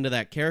stricken to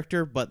that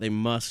character, but they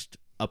must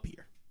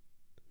appear.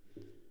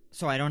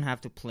 So I don't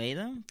have to play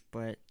them,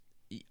 but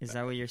is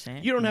that what you're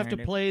saying? You don't have to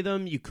Narrative? play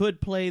them. You could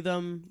play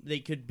them. They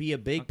could be a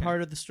big Okay.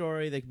 part of the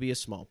story. They could be a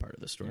small part of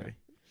the story.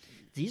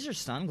 These are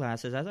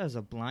sunglasses. I thought it was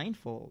a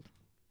blindfold.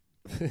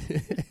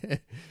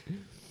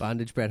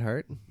 Bondage Bret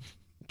Hart.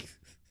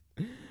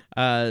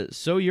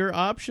 So your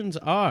options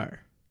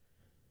are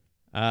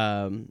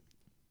Famke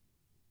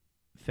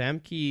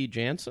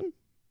Janssen?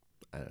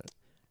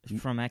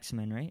 From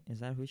X-Men, right? Is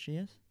that who she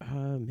is?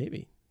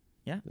 Maybe.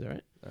 Yeah. Is that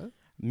right?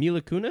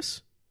 Mila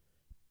Kunis,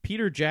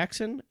 Peter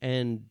Jackson,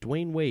 and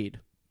Dwayne Wade.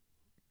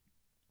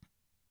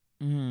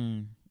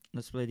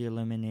 Let's play the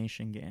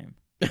elimination game.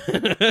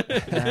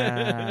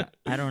 I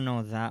don't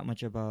know that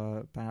much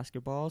about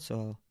basketball,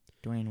 so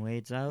Dwayne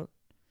Wade's out.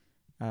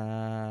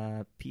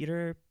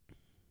 Peter,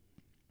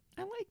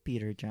 I like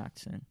Peter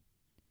Jackson.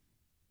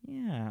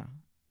 Yeah,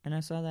 and I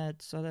saw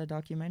that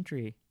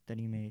documentary that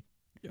he made.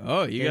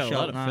 Oh, you They got a shall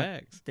lot of not-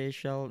 facts. They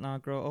shall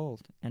not grow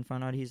old, and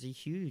found out he's a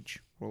huge.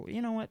 Well,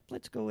 you know what?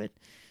 Let's go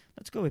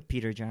with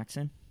Peter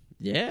Jackson.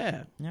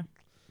 Yeah. Yeah.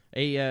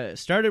 He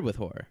started with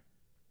horror.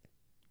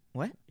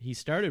 What? He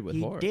started with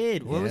He horror.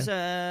 did. What Yeah.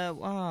 was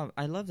wow,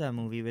 I love that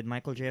movie with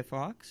Michael J.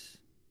 Fox.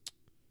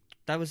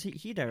 That was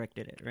he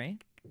directed it,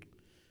 right?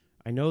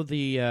 I know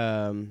the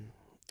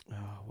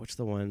what's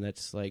the one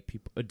that's like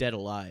people Dead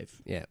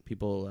Alive. Yeah.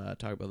 People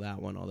talk about that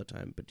one all the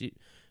time. But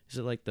is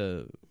it like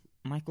the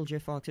Michael J.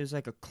 Fox is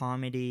like a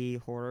comedy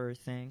horror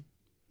thing.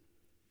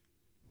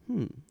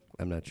 I'm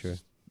not sure.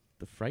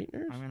 The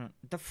Frighteners?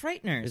 The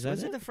Frighteners. Is that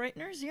Was it? it The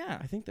Frighteners? Yeah.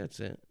 I think that's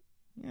it.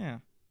 Yeah.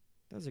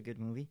 That was a good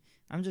movie.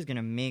 I'm just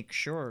gonna make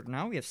sure.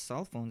 Now we have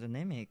cell phones and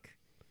they make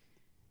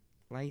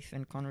life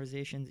and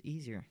conversations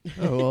easier.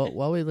 Oh, well,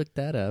 while we look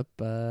that up,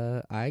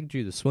 I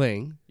drew the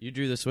swing. You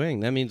drew the swing.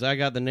 That means I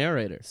got the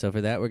narrator. So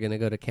for that, we're going to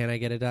go to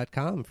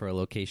caniget.com for a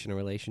location, a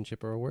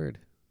relationship, or a word.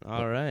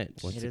 All right.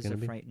 What's It it is The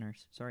gonna be?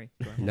 Frighteners. Sorry.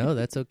 Go ahead. No,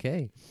 that's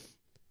okay.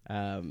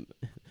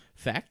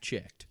 Fact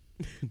checked.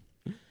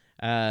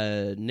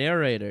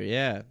 Narrator,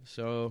 yeah.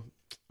 So,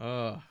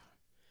 I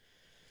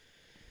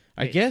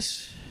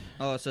guess,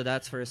 Oh, so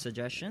that's for a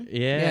suggestion?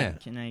 yeah.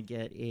 Can I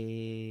get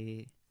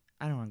a...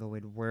 I don't want to go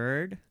with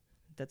word.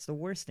 That's the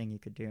worst thing you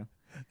could do.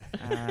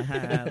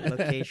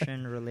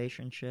 Location,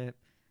 relationship.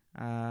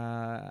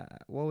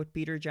 What would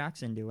Peter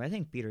Jackson do? I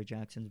think Peter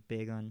Jackson's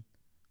big on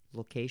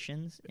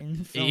locations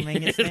in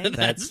filming his thing.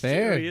 That's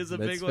fair. True. He is a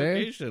That's big fair.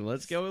 location.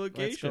 Let's go with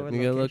Let's go location. with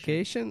You got a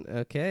location. location?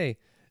 Okay.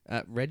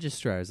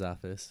 Registrar's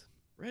office.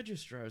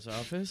 Registrar's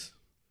office.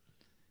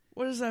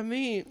 What does that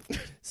mean?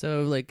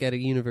 So, like at a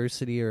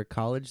university or a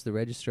college, the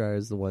registrar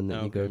is the one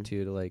that you go Okay.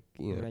 to like,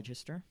 you know,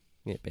 Register.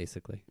 yeah,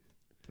 basically.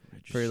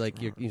 For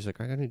like, you're like,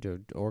 I need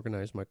to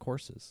organize my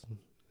courses.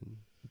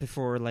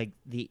 Before like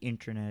the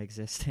internet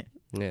existed.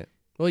 Yeah.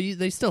 Well,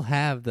 they still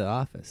have the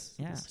office.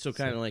 Yeah. So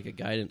kind of like a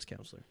guidance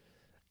counselor.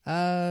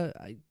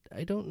 I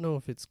don't know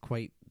if it's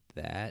quite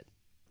that.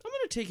 I'm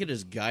gonna take it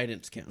as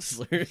guidance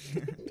counselor.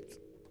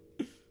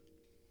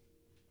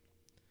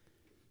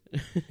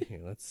 Here,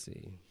 let's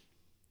see.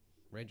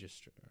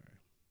 Registrar.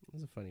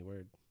 That's a funny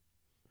word.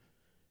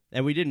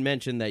 And we didn't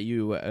mention that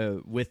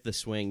you, with the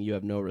swing, you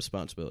have no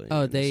responsibility.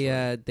 Oh, in this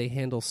story. they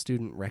handle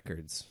student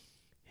records.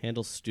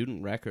 Handle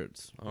student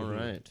records. All Mhm.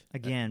 right.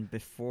 Again,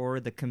 before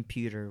the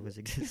computer was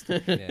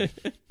existing. Yeah.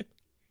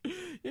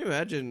 Can you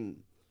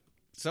imagine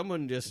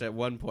someone just at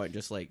one point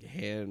just like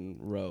hand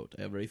wrote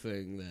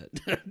everything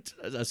that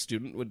a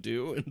student would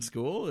do in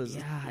school?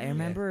 Yeah, I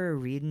remember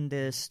reading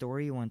this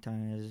story one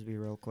time. This will be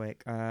real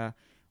quick.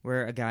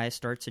 Where a guy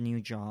starts a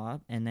new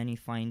job and then he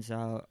finds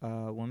out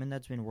a woman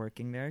that's been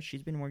working there.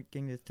 She's been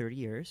working there 30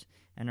 years,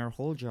 and her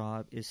whole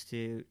job is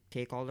to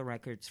take all the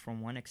records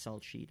from one Excel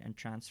sheet and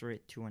transfer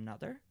it to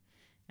another.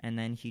 And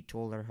then he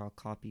told her how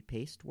copy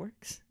paste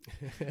works,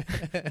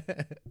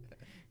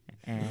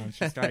 and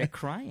she started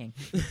crying.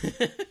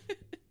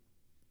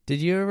 Did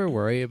you ever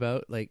worry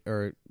about like,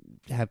 or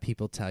have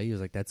people tell you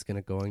like that's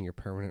gonna go on your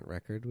permanent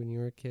record when you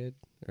were a kid,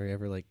 or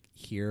ever like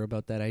hear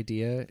about that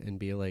idea and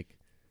be like,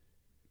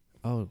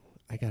 oh,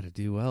 I got to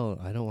do well.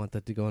 I don't want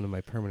that to go into my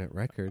permanent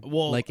record.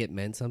 Well, like it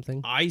meant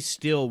something. I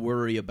still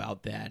worry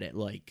about that at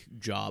like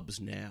jobs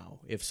now.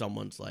 If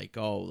someone's like,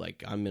 "Oh,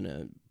 like I'm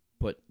gonna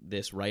put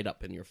this right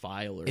up in your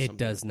file," or It something.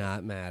 does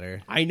not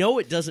matter. I know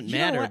it doesn't You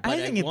know matter. what? But I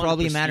think it want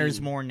probably pristine-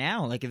 matters more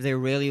now. Like if they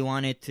really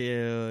wanted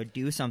to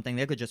do something,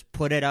 they could just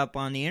put it up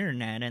on the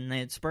internet and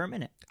it's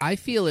permanent. I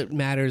feel it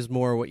matters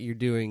more what you're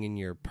doing in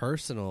your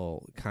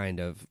personal kind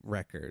of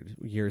record,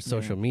 your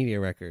social media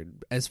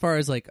record. As far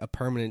as like a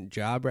permanent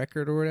job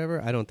record or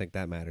whatever, I don't think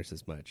that matters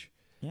as much.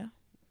 Yeah.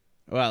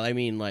 Well, I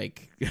mean,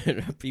 like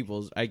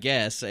people's. I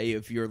guess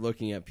if you're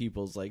looking at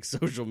people's like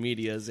social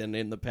medias and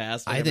in the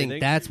past, and I everything,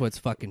 think that's what's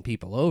fucking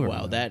people over.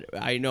 Well, though. that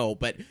I know,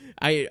 but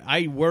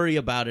I worry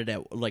about it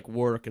at like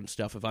work and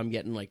stuff. If I'm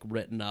getting like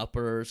written up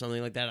or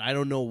something like that, I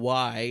don't know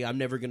why. I'm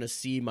never gonna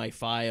see my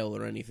file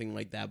or anything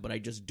like that, but I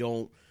just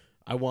don't.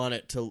 I want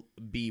it to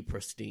be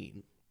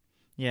pristine.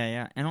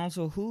 Yeah. And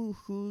also, who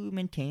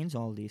maintains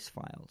all these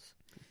files?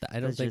 I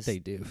don't That's think just- they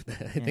do. I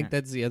Yeah. think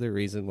that's the other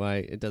reason why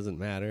it doesn't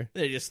matter.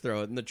 They just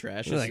throw it in the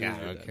trash. They're as like, soon I as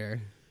we're don't done.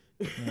 care.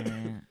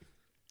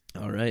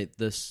 Yeah. All right,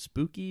 the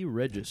spooky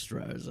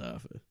registrar's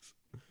office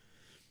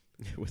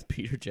with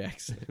Peter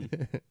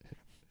Jackson.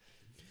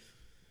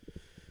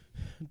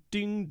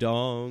 Ding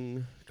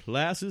dong,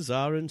 classes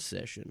are in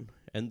session,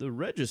 and the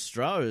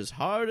registrar is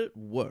hard at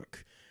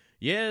work.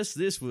 Yes,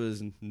 this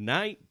was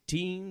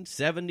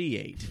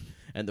 1978,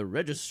 and the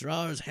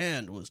registrar's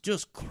hand was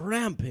just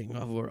cramping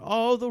over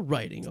all the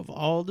writing of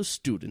all the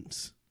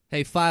students.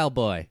 Hey, file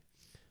boy,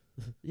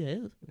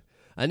 Yeah.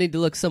 I need to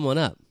look someone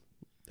up.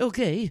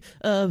 Okay,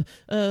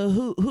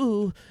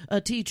 who,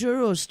 a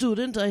teacher or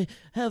student? I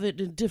have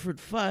it in different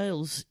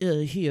files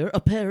here.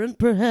 A parent,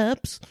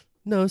 perhaps?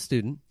 No,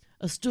 student.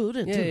 A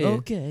student? Yeah.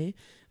 Okay.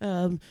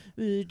 Do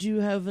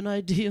you have an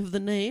idea of the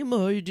name,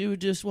 or do you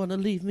just want to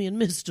leave me in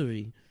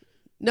mystery?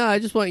 No, I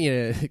just want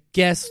you to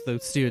guess the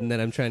student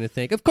that I'm trying to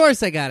think. Of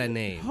course I got a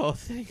name. Oh,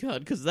 thank God,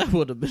 because that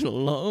would have been a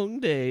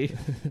long day.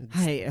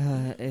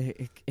 Hi,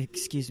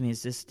 excuse me,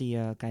 is this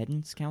the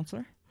guidance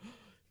counselor?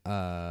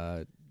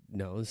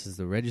 No, this is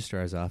the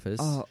registrar's office.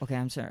 Oh, okay,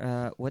 I'm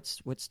sorry.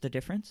 What's the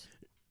difference?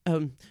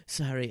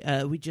 Sorry,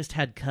 we just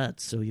had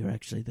cuts, so you're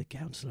actually the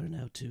counselor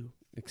now, too.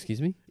 Excuse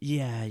me?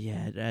 Yeah.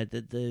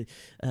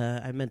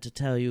 I meant to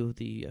tell you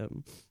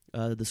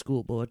the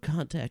school board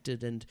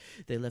contacted and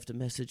they left a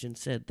message and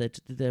said that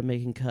they're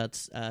making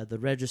cuts. The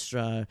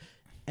registrar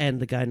and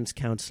the guidance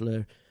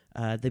counselor,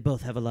 they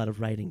both have a lot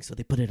of writing, so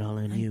they put it all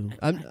on you.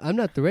 I'm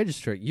not the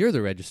registrar. You're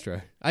the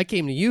registrar. I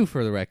came to you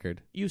for the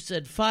record. You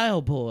said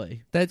file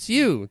boy. That's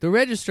you, the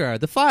registrar,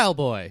 the file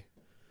boy.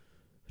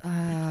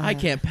 I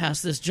can't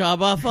pass this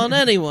job off on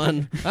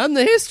anyone. I'm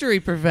the history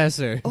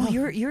professor. Oh,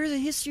 you're the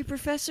history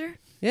professor?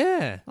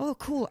 Yeah. Oh,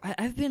 cool.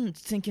 I've been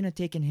thinking of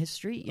taking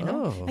history. You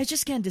know, Oh. I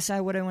just can't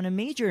decide what I want to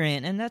major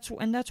in, and that's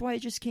why I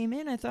just came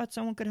in. I thought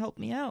someone could help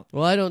me out.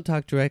 Well, I don't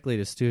talk directly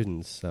to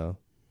students, so.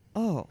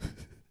 Oh,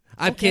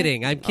 I'm okay.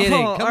 kidding. I'm kidding.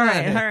 Oh, Come all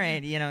on.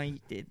 right. You know,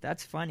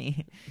 that's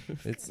funny.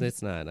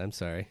 It's not. I'm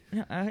sorry.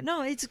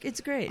 No,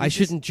 it's great. I It's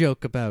just shouldn't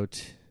joke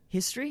about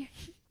history.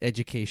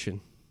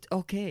 education.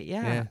 Okay,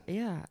 yeah.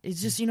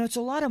 It's just it's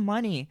a lot of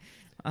money.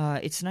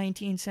 It's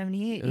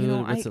 1978. You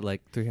know, What's it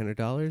like? $300?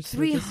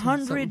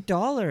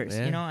 $300.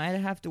 Yeah. You know, I'd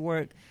have to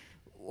work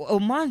a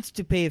month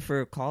to pay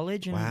for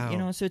college, and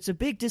Wow. so it's a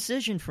big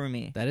decision for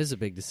me. That is a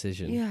big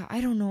decision. Yeah,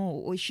 I don't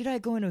know. Should I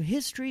go into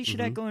history?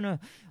 Should I go into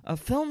a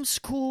film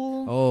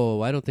school?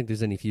 Oh, I don't think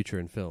there's any future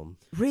in film.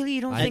 Really,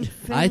 you don't think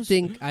films?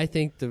 I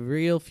think the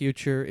real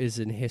future is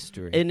in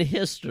history. In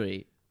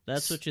history.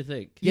 That's what you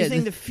think. You Yeah,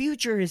 think the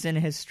future is in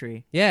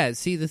history. Yeah,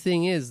 see, the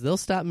thing is, they'll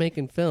stop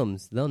making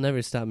films. They'll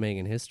never stop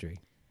making history.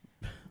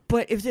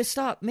 But if they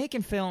stop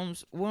making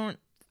films, won't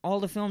all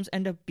the films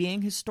end up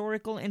being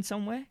historical in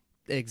some way?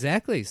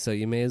 Exactly. So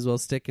you may as well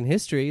stick in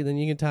history. Then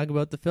you can talk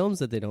about the films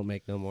that they don't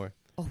make no more.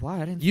 Oh, wow,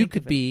 I didn't You think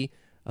could of it. be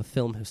a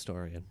film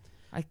historian.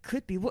 I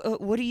could be.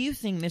 What do you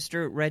think,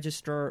 Mr.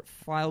 Registrar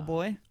File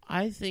Boy?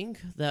 I think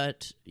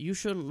that you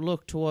shouldn't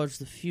look towards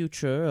the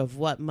future of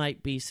what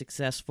might be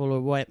successful or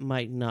what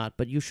might not,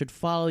 but you should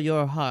follow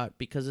your heart,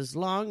 because as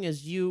long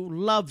as you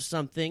love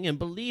something and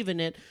believe in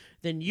it,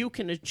 then you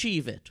can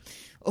achieve it.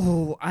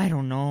 Oh, I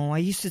don't know. I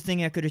used to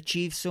think I could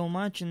achieve so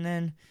much, and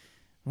then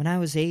when I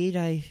was 8,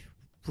 I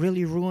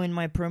really ruined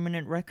my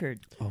permanent record.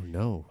 Oh,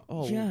 no.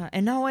 Oh, Yeah,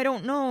 and now I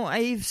don't know.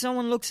 If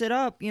someone looks it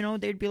up,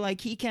 they'd be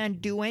like, he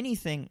can't do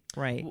anything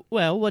right.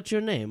 Well, what's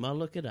your name? I'll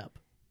look it up.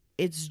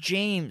 It's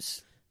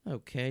James.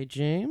 Okay,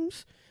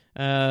 James.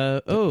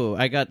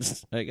 I got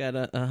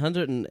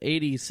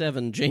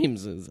 187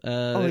 Jameses.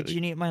 Do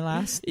you need my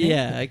last name?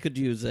 Yeah, I could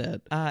use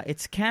that.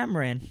 It's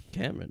Cameron.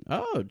 Cameron.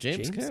 Oh,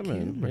 James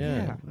Cameron.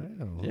 Yeah.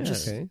 Wow. Yeah.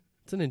 Okay.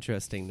 It's an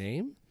interesting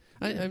name.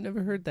 I've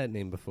never heard that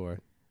name before.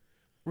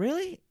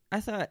 Really? I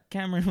thought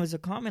Cameron was a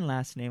common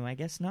last name. I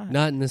guess not.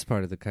 Not in this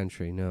part of the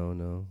country.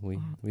 No.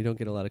 We don't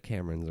get a lot of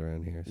Camerons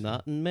around here. So.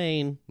 Not in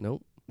Maine.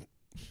 Nope.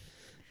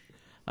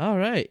 All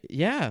right.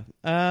 Yeah.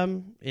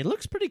 It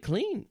looks pretty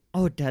clean.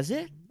 Oh, does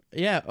it?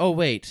 Yeah. Oh,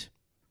 wait.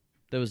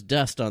 There was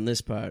dust on this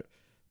part.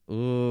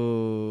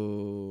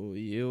 Ooh,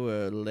 you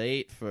were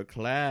late for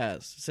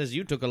class. It says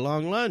you took a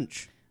long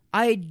lunch.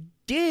 I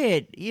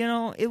did.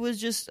 It was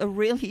just a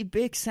really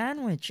big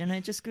sandwich, and I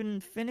just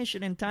couldn't finish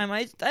it in time.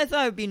 I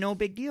thought it'd be no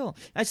big deal.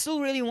 I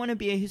still really want to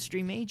be a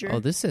history major. Oh,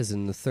 this says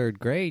in the 3rd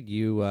grade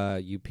you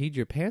peed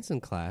your pants in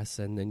class,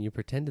 and then you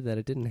pretended that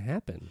it didn't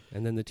happen,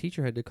 and then the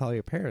teacher had to call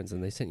your parents,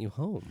 and they sent you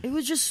home. It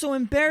was just so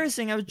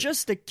embarrassing. I was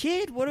just a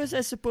kid. What was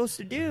I supposed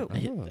to do?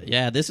 Oh.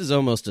 Yeah, this is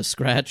almost a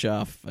scratch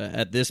off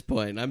at this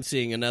point. I'm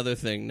seeing another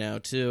thing now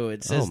too.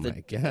 It says Oh,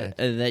 my God.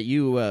 that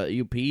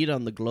you peed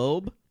on the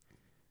globe.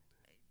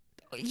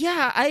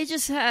 Yeah, I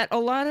just had a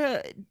lot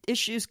of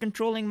issues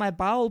controlling my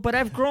bowel, but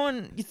I've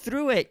grown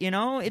through it,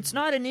 It's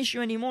not an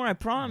issue anymore, I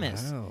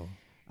promise. Wow.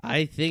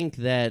 I think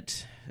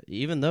that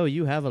even though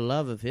you have a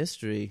love of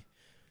history,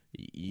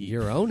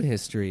 Your own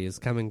history is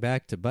coming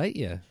back to bite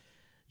you.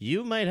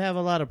 you might have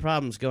a lot of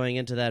problems going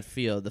into that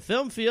field. The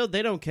film field,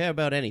 they don't care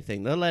about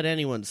anything. They'll let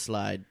anyone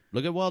slide.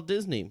 Look at Walt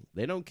Disney.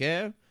 They don't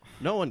care.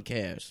 No one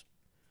cares.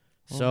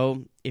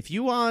 So if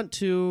you want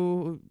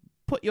to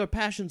put your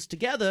passions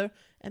together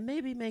and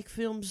maybe make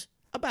films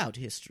about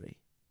history.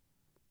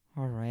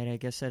 All right, I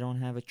guess I don't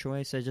have a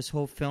choice. I just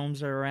hope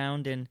films are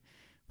around and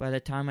by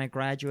the time I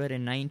graduate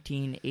in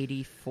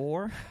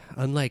 1984.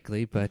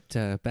 Unlikely, but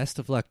best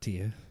of luck to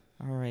you.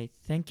 All right,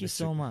 thank you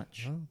so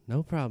much. Well,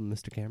 no problem,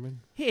 Mr.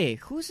 Cameron. Hey,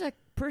 who's that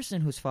person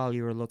whose file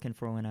you were looking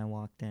for when I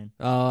walked in?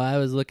 Oh, I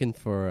was looking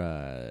for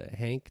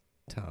Hank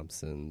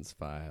Thompson's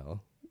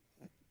file.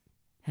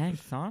 Hank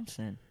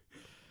Thompson.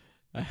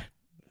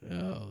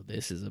 Oh,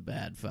 this is a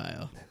bad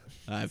file.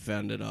 I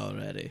found it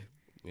already.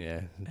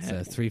 Yeah,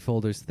 it's 3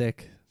 folders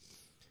thick.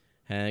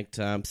 Hank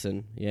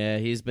Thompson. Yeah,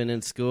 he's been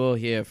in school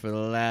here for the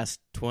last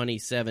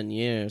 27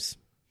 years.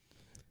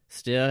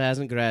 Still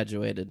hasn't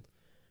graduated.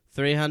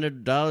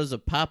 $300 a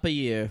pop a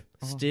year.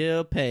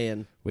 Still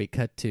paying. We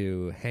cut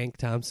to Hank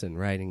Thompson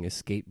riding his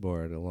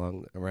skateboard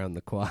around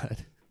the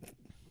quad.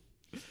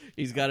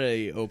 He's got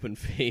a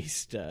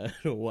open-faced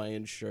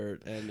Hawaiian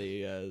shirt and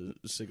a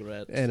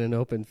cigarette. And an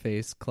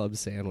open-faced club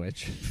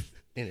sandwich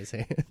in his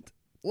hand.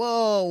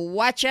 Whoa,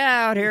 watch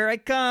out. Here I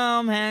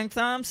come, Hank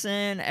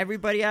Thompson.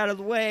 Everybody out of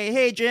the way.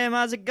 Hey, Jim,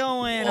 how's it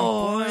going?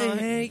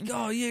 Hank.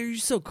 Oh, yeah, you're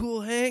so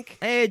cool, Hank.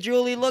 Hey,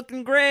 Julie,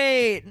 looking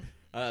great.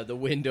 The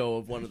window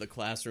of one of the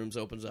classrooms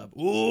opens up.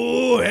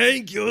 Ooh,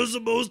 Hank, you're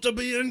supposed to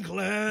be in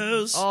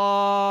class.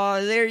 Oh,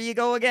 there you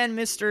go again,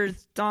 Mr.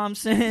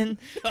 Thompson.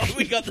 Oh,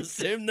 we got the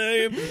same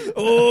name.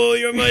 Oh,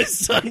 you're my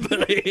son,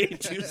 but I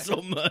hate you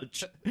so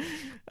much.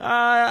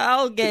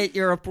 I'll get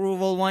your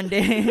approval one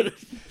day.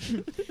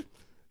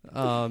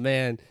 Oh,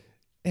 man.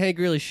 Hank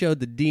really showed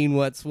the dean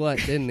what's what,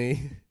 didn't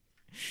he?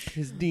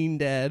 His dean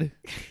dad.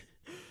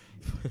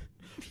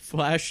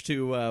 Flash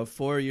to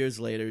 4 years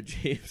later,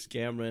 James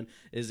Cameron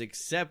is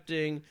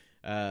accepting.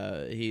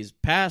 He's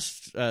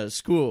passed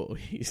school.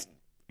 He's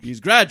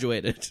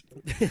graduated.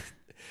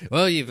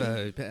 Well, you're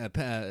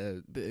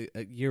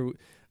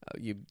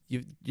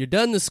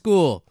done the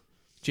school,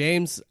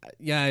 James.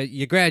 Yeah,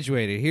 you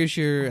graduated. Here's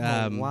your.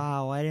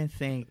 Wow, I didn't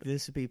think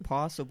this would be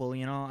possible.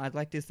 I'd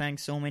like to thank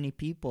so many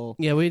people.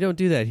 Yeah, we don't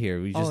do that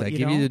here. We just Oh, you give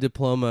you don't? the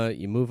diploma.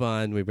 You move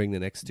on. We bring the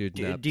next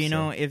student up. Do you so-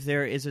 know if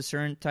there is a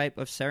certain type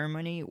of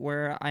ceremony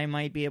where I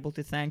might be able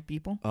to thank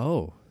people?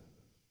 Oh.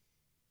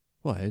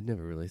 Well, I had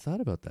never really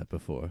thought about that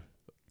before.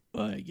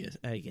 Well,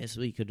 I guess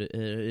we could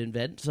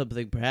invent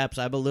something. Perhaps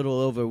I'm a little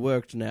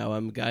overworked now.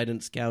 I'm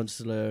guidance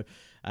counselor.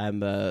 I'm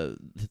the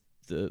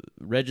the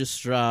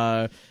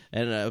registrar,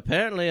 and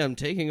apparently I'm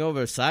taking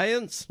over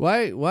science.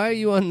 Why are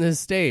you on this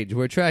stage?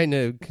 We're trying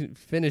to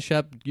finish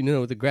up,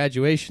 the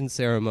graduation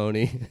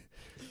ceremony.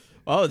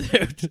 Oh,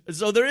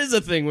 so there is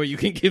a thing where you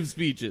can give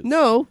speeches.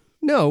 No,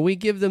 we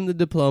give them the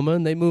diploma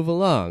and they move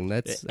along.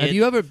 Have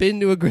you ever been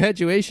to a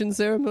graduation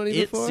ceremony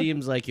before? It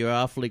seems like you're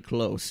awfully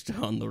close to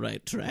on the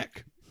right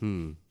track.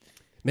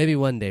 Maybe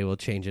one day we'll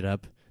change it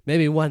up.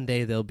 Maybe one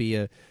day there'll be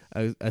a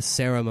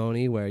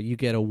ceremony where you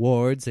get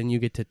awards and you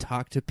get to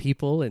talk to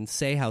people and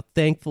say how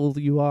thankful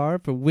you are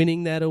for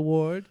winning that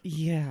award.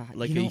 Yeah.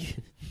 Like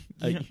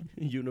a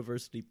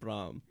university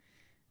prom.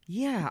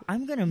 Yeah,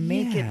 I'm going to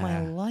make it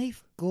my Yeah.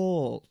 life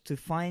goal to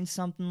find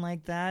something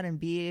like that and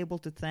be able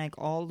to thank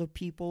all the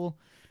people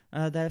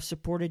that have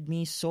supported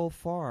me so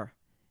far.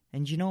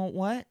 And you know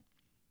what?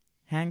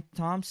 Hank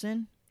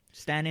Thompson,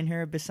 standing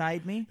here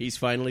beside me. He's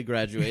finally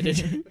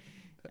graduated.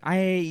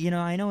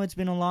 I know it's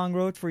been a long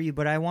road for you,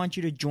 but I want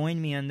you to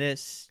join me on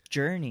this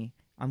journey.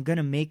 I'm going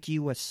to make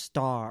you a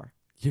star.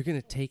 You're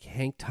going to take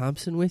Hank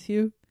Thompson with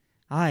you?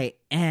 I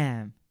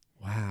am.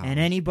 Wow. And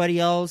anybody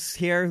else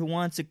here who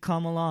wants to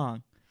come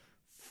along,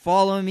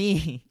 follow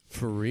me.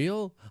 For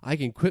real? I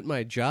can quit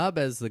my job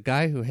as the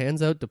guy who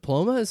hands out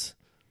diplomas?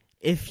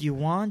 If you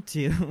want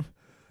to.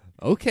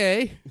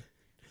 Okay.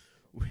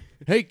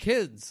 Hey,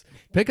 kids,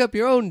 pick up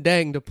your own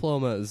dang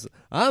diplomas.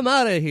 I'm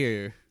out of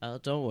here. Oh,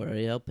 don't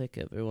worry. I'll pick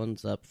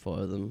everyone's up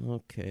for them.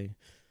 Okay.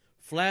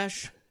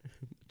 Flash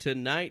to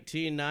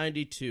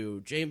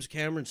 1992. James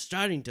Cameron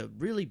starting to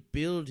really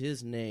build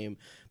his name,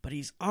 but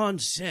he's on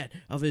set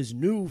of his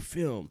new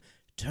film,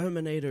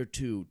 Terminator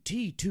 2,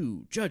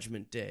 T2,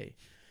 Judgment Day.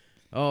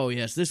 Oh,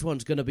 yes, this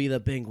one's going to be the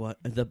big one.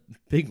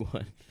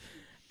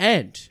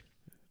 And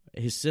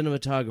his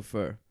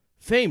cinematographer,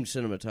 famed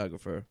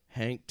cinematographer,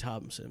 Hank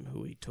Thompson,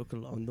 who he took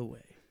along the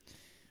way.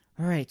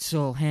 All right,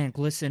 so Hank,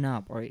 listen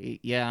up. All right,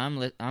 yeah,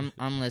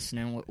 I'm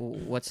listening.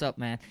 What's up,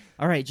 man?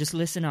 All right, just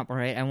listen up. All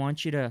right, I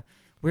want you to.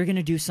 We're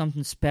gonna do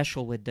something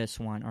special with this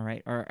one. All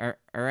right, all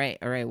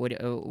right.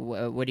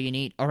 What do you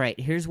need? All right,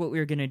 here's what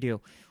we're gonna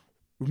do.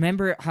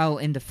 Remember how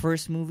in the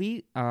first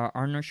movie,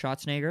 Arnold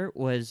Schwarzenegger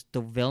was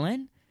the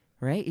villain,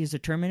 right? He's a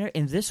Terminator.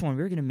 In this one,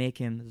 we're gonna make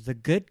him the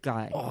good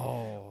guy.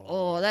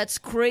 Oh, that's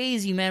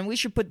crazy, man. We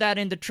should put that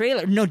in the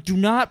trailer. No, do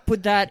not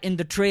put that in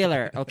the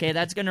trailer. Okay,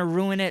 that's gonna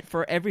ruin it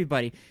for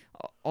everybody.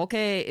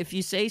 Okay, if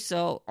you say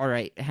so. All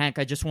right, Hank,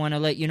 I just want to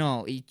let you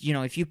know.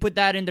 If you put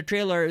that in the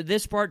trailer,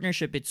 this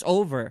partnership, it's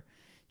over.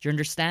 Do you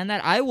understand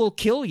that? I will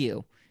kill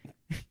you.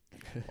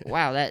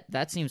 Wow,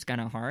 that seems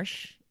kind of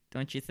harsh,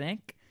 don't you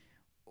think?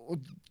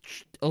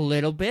 A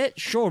little bit,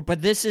 sure,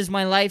 but this is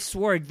my life's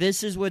work.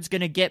 This is what's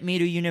going to get me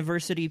to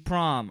university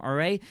prom, all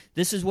right?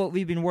 This is what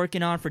we've been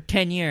working on for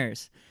 10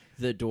 years.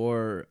 The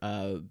door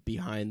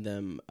behind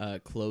them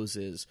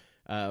closes.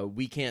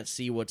 We can't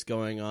see what's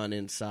going on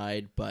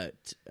inside,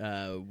 but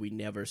we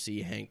never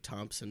see Hank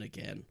Thompson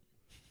again.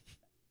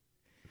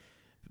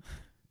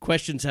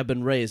 Questions have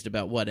been raised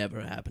about whatever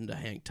happened to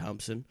Hank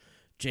Thompson.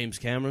 James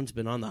Cameron's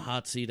been on the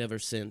hot seat ever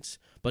since,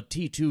 but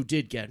T2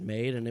 did get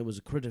made, and it was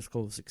a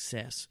critical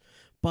success.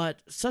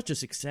 But such a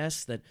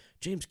success that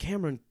James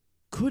Cameron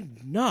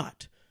could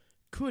not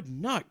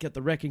get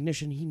the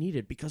recognition he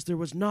needed because there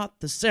was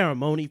not the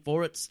ceremony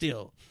for it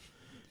still.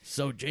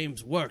 So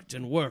James worked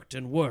and worked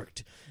and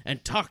worked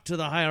and talked to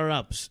the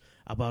higher-ups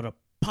about a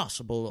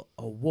possible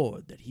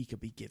award that he could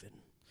be given.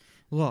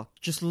 Look,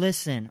 just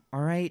listen,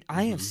 all right?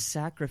 I have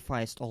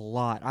sacrificed a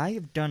lot. I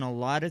have done a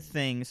lot of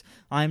things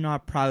I'm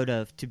not proud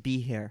of to be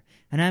here.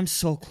 And I'm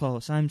so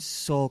close. I'm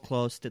so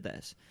close to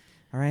this.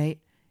 All right?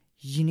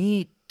 You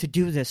need to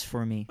do this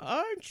for me.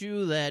 Aren't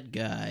you that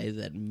guy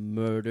that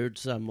murdered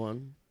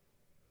someone?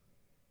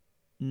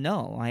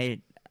 No, I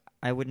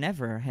would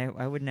never.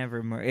 I would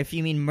never murder. If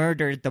you mean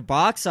murdered the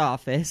box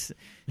office,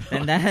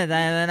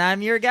 then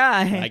I'm your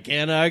guy. I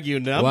can't argue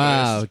numbers.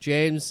 Wow,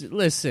 James,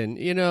 listen,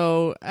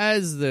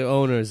 as the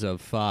owners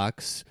of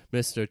Fox,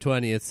 Mr.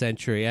 20th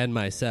Century, and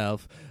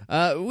myself,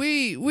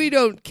 we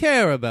don't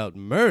care about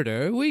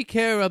murder. We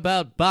care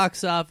about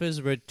box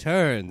office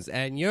returns,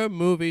 and your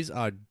movies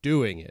are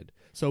doing it.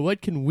 So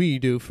what can we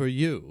do for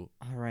you?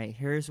 All right,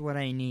 here's what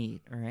I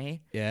need, all right?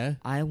 Yeah?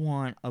 I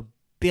want $1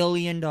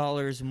 billion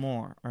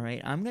more, all right?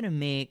 I'm going to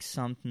make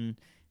something,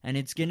 and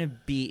it's going to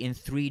be in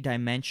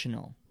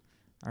 3-dimensional,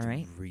 all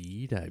right?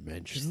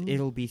 3-dimensional?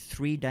 It'll be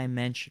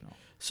 3-dimensional.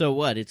 So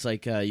what? It's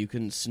like you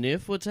can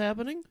sniff what's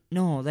happening?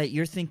 No, that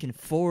you're thinking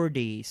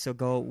 4D, so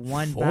go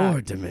one back.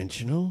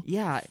 4-dimensional?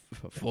 Yeah,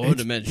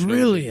 4-dimensional.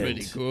 brilliant.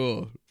 Pretty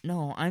cool.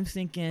 no, I'm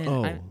thinking,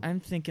 Oh. I'm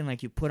thinking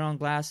like you put on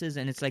glasses,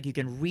 and it's like you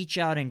can reach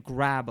out and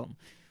grab them.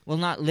 Well,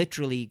 not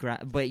literally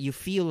grab, but you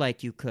feel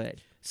like you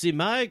could. See,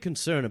 my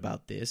concern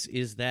about this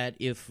is that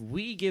if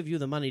we give you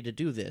the money to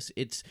do this,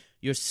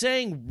 you're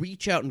saying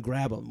reach out and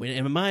grab them.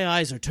 And my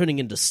eyes are turning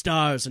into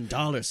stars and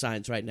dollar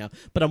signs right now.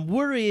 But I'm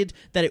worried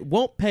that it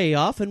won't pay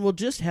off and we'll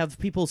just have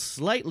people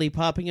slightly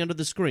popping under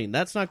the screen.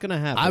 That's not going to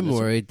happen. I'm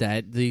worried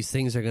that these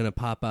things are going to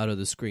pop out of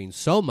the screen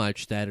so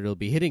much that it'll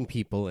be hitting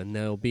people and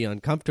they'll be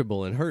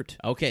uncomfortable and hurt.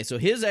 Okay, so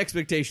his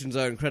expectations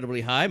are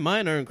incredibly high.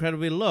 Mine are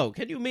incredibly low.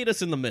 Can you meet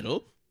us in the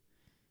middle?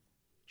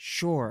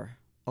 Sure.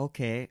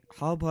 Okay,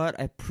 how about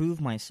I prove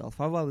myself?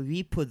 How about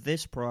we put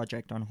this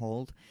project on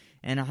hold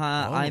and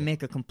I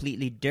make a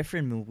completely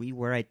different movie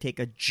where I take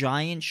a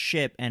giant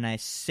ship and I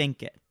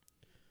sink it?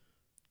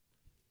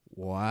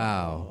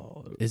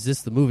 Wow. Is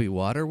this the movie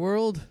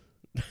Waterworld?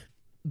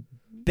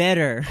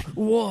 Better.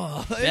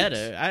 What?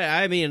 Better.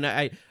 I mean,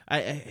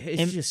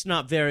 it's just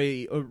not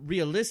very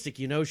realistic,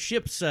 you know.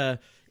 Ships,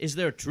 is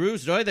there a true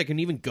story that can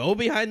even go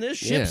behind this?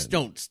 Ships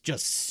don't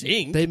just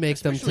sink. They make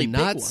them to especially big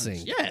not ones.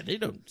 sink. Yeah, they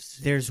don't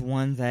sink. There's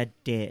one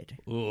that did.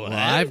 Well,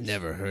 I've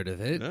never heard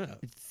of it.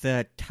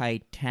 The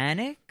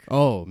Titanic?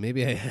 Oh,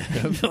 maybe I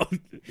have.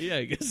 Yeah,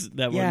 I guess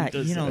that Yeah, one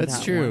does. you know That's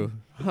that true.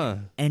 one. Huh.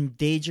 And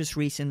they just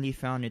recently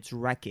found its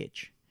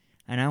wreckage.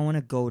 And I want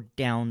to go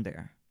down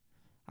there.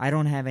 I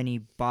don't have any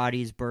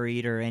bodies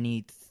buried or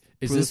any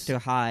proof to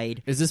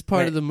hide. Is this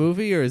part But- of the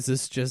movie, or is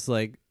this just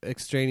like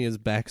extraneous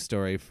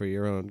backstory for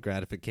your own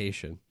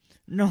gratification?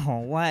 No,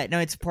 what? No,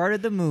 it's part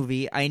of the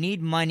movie. I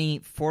need money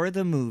for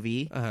the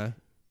movie Uh-huh.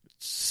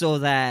 so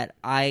that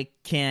I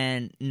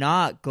can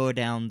not go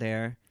down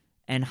there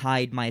and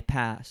hide my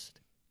past.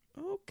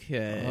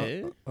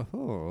 Okay.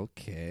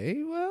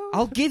 Okay. Well.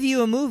 I'll give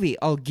you a movie.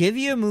 I'll give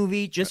you a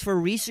movie just for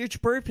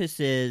research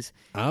purposes.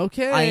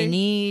 Okay. I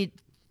need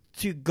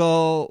to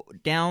go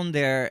down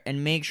there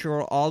and make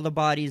sure all the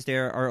bodies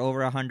there are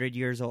over 100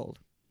 years old.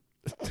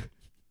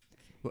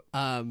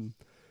 I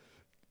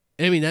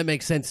mean, that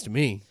makes sense to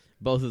me.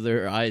 Both of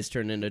their eyes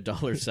turn into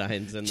dollar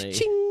signs and they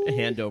Ching.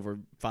 hand over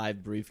 5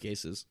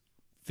 briefcases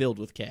filled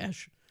with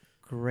cash.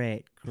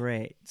 Great.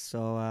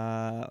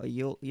 So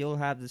you'll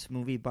have this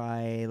movie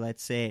by,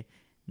 let's say,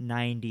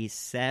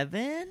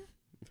 97?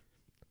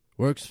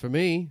 Works for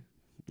me.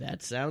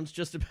 That sounds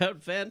just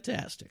about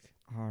fantastic.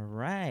 All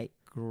right,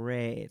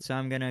 great. So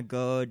I'm going to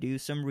go do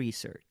some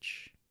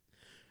research.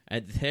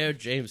 And there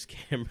James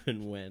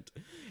Cameron went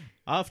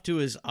off to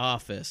his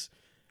office,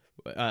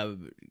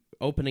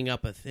 opening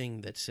up a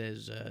thing that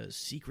says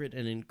secret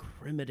and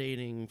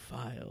incriminating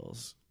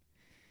files.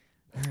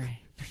 All right.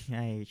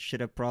 I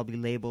should have probably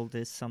labeled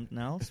this something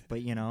else,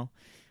 but, you know,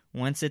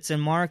 once it's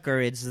in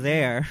marker, it's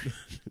there.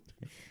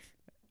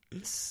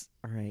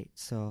 All right,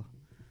 so...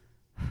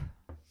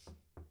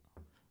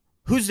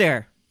 Who's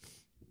there?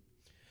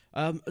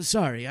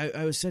 Sorry,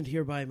 I was sent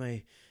here by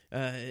my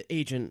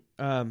agent.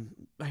 I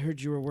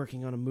heard you were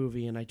working on a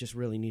movie, and I just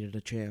really needed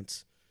a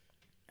chance.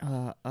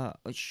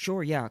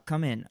 Sure, yeah,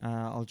 come in.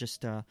 I'll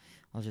just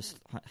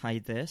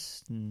hide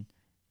this and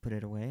put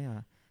it away.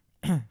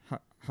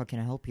 How can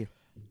I help you?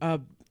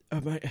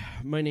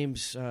 My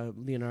name's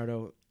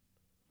Leonardo.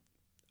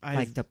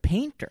 Like the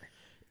painter?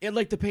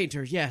 Like the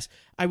painter, yes.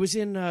 I was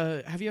in.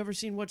 Have you ever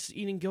seen What's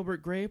Eating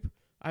Gilbert Grape?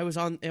 I was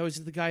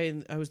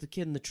the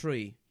kid in the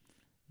tree.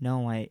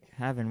 No, I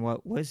haven't.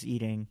 What was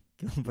eating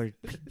Gilbert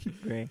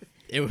Grape?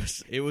 It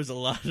was a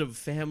lot of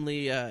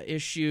family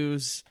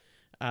issues,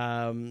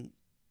 and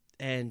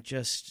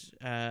just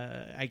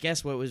I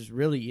guess what was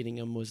really eating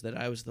him was that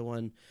I was the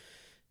one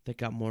that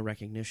got more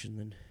recognition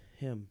than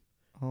him.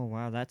 Oh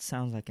wow, that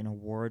sounds like an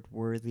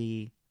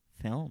award-worthy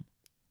film.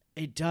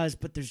 It does,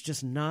 but there's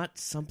just not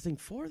something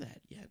for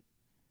that yet.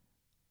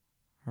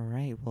 All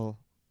right, well,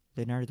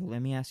 Leonardo,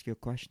 let me ask you a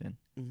question.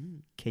 Mm-hmm.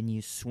 Can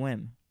you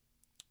swim?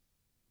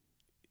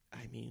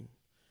 I mean,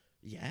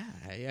 yeah,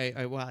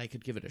 I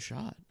could give it a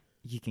shot.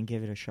 You can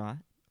give it a shot?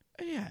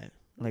 Yeah.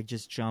 Like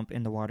just jump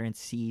in the water and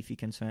see if you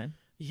can swim?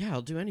 Yeah,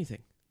 I'll do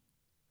anything.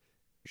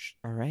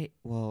 All right,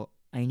 well,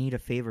 I need a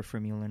favor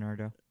from you,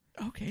 Leonardo.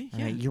 Okay, All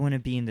yeah. right, you want to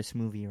be in this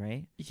movie,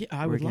 right? Yeah,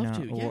 I would love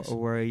to, yes.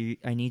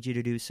 I need you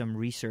to do some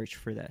research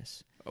for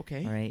this.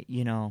 Okay. All right,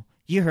 you know,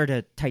 you heard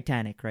of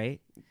Titanic,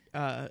 right?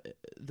 The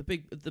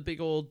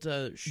big old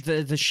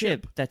The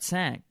ship that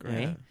sank,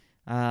 right?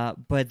 Yeah.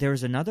 But there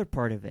was another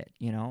part of it,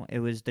 you know. It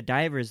was the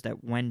divers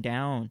that went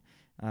down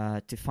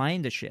to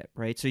find the ship,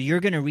 right? So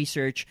you're going to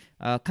research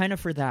kind of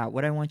for that.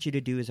 What I want you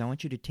to do is I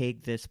want you to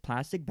take this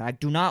plastic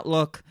bag. Do not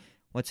look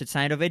what's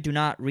inside of it. Do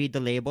not read the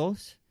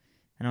labels.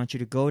 And I want you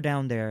to go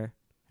down there,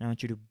 and I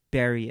want you to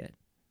bury it.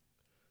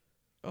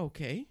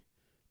 Okay.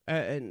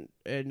 And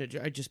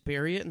I just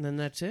bury it, and then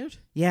that's it?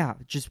 Yeah,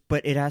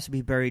 but it has to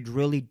be buried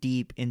really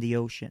deep in the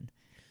ocean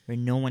where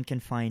no one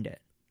can find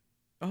it.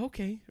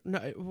 Okay. No,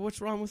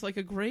 what's wrong with like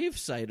a grave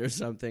site or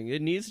something?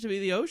 It needs to be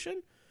the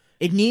ocean?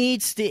 It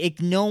needs to...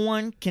 no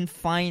one can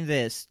find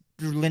this.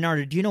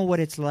 Leonardo, do you know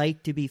what it's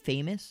like to be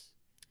famous?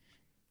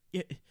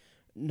 Yeah,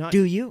 not.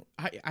 Do you?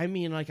 I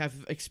mean, like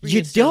I've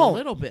experienced You it don't. a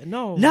little bit.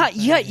 No, Not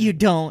yet. You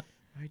don't.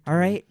 I don't. All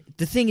right.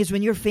 The thing is,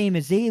 when you're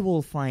famous, they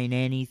will find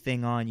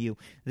anything on you.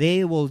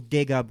 They will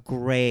dig up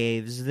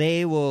graves.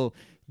 They will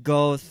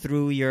go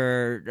through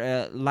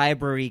your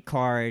library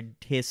card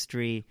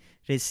history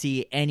to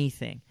see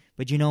anything.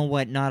 But you know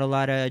what not a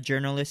lot of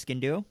journalists can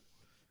do?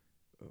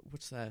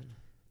 What's that?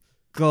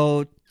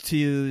 Go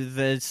to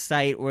the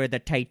site where the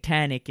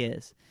Titanic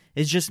is.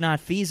 It's just not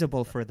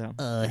feasible for them.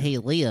 Hey,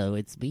 Leo,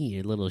 it's me,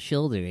 your little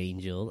shoulder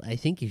angel. I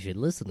think you should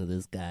listen to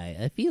this guy.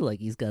 I feel like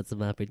he's got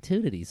some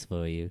opportunities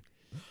for you.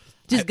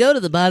 Just go to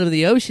the bottom of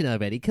the ocean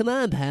already. Come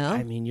on, pal.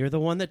 I mean, you're the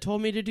one that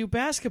told me to do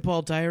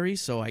Basketball Diary,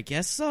 so I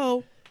guess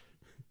so.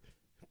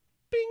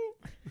 Bing.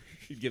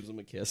 He gives him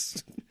a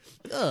kiss.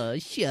 Oh,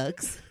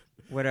 shucks.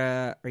 What?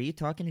 Are you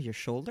talking to your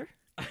shoulder?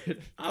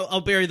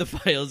 I'll bury the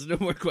files. No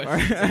more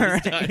questions. All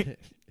right.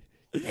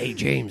 Hey,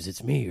 James,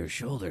 it's me, your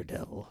shoulder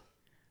devil.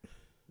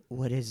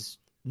 What is?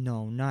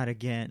 No, not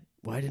again.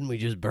 Why didn't we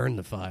just burn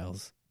the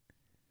files?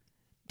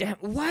 Damn!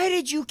 Why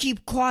did you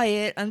keep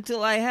quiet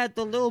until I had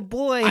the little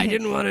boy? I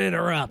didn't want to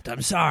interrupt.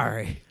 I'm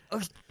sorry.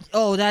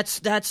 Oh, that's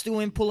too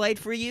impolite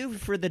for you,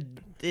 for the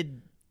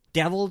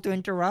devil to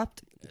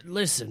interrupt.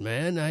 Listen,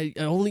 man, I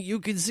only you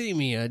can see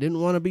me. I didn't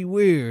want to be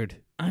weird.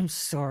 I'm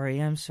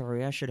sorry. I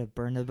should have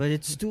burned it, but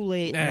it's too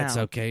late That's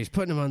now. okay. He's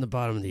putting him on the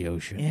bottom of the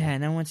ocean. Yeah,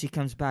 and then once he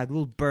comes back,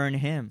 we'll burn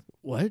him.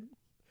 What?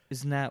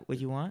 Isn't that what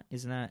you want?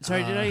 Isn't that?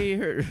 Sorry, did I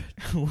hear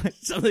What?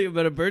 something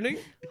about a burning?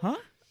 Huh?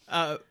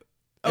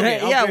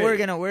 Okay, yeah, I'll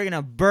we're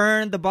gonna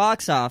burn the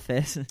box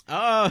office.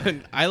 Oh,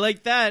 I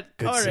like that.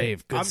 Good All right.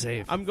 save, good I'm,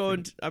 save. I'm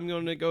going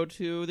to go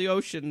to the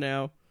ocean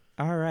now.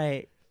 All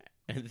right.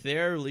 And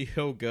there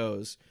Leo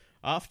goes.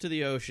 Off to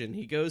the ocean.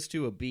 He goes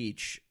to a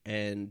beach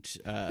and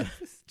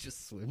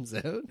Just swims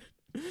out.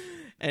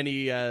 and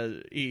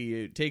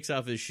he takes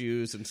off his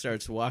shoes and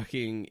starts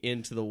walking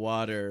into the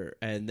water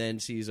and then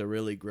sees a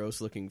really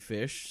gross looking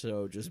fish,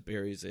 so just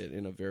buries it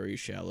in a very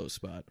shallow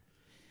spot.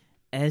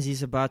 As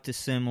he's about to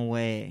swim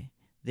away,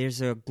 there's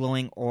a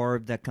glowing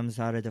orb that comes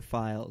out of the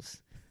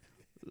files.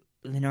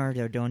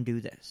 Leonardo, don't do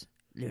this.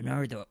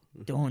 Leonardo,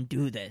 don't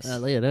do this.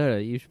 Leonardo,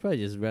 you should probably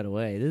just run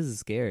away. This is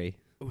scary.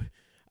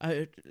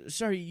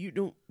 Sorry, you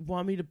don't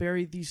want me to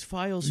bury these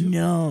files?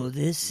 No,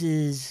 this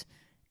is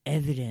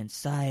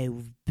evidence.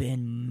 I've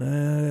been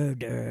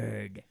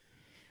murdered.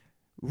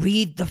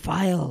 Read the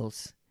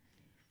files.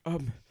 Are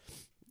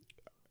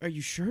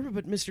you sure?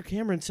 But Mr.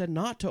 Cameron said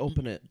not to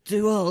open it.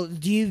 Well,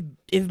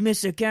 if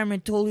Mr. Cameron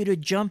told you to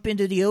jump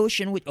into the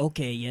ocean with...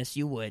 Okay, yes,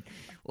 you would.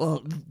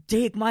 Well,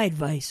 take my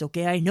advice,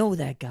 okay? I know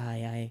that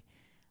guy.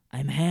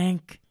 I'm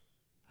Hank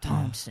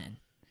Thompson.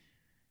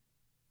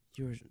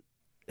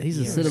 He's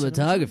a You're a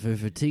cinematographer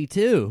for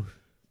T2.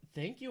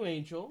 Thank you,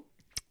 Angel.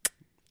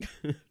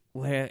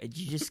 Where, did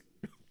you just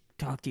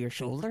talk to your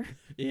shoulder?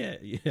 Yeah.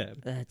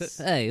 That's...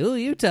 Hey, who are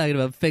you talking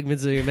about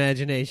figments of your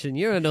imagination?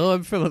 You're an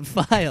orb from a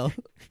file.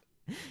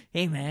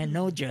 Hey, man,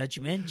 no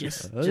judgment.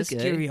 Just Okay.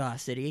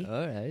 curiosity.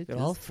 All right. We're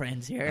all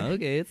friends here.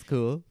 Okay, it's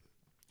cool.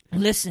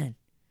 Listen,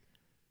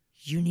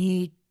 you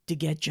need to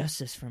get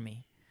justice for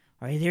me.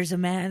 All right, there's a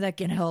man that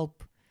can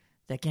help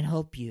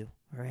you.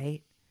 All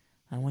right,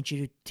 I want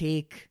you to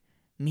take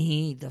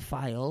me the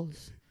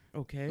files,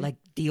 Okay. like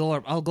the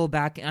orb. I'll go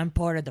back. I'm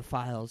part of the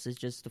files. It's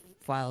just the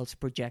files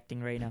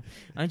projecting right now.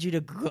 I want you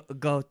to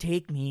go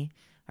take me.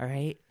 All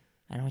right,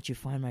 and I want you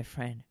to find my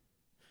friend,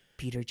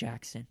 Peter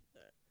Jackson.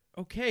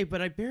 Okay,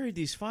 but I buried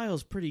these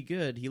files pretty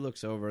good. He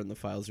looks over and the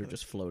files are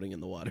just floating in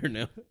the water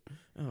now.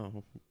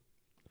 Oh.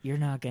 You're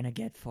not gonna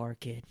get far,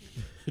 kid.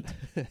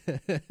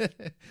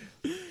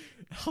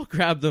 I'll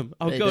grab them.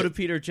 I'll Hey, go that- to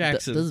Peter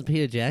Jackson. Doesn't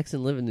Peter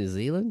Jackson live in New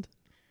Zealand?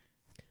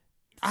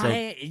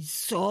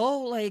 So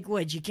like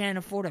what? You can't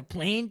afford a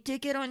plane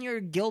ticket on your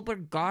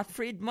Gilbert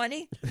Gottfried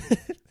money?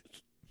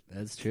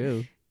 That's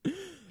true.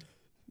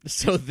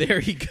 So there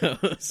he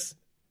goes,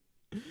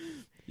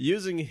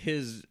 using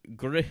his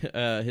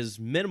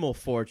minimal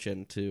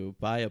fortune to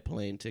buy a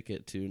plane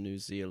ticket to New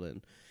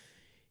Zealand.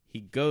 He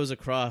goes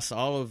across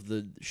all of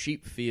the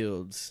sheep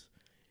fields,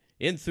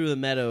 in through the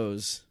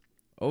meadows,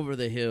 over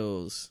the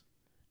hills,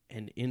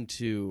 and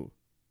into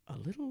a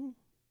little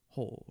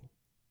hole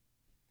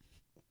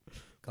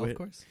Golf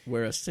course?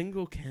 where a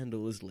single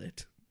candle is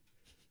lit.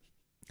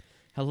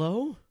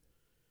 Hello?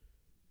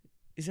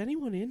 Is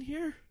anyone in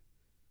here?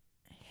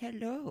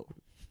 Hello.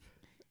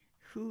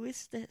 Who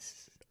is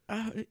this?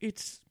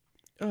 It's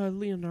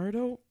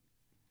Leonardo.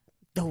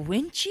 Da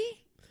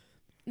Vinci?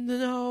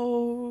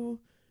 No,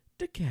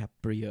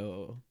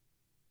 DiCaprio.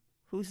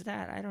 Who's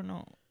that? I don't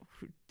know.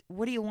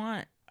 What do you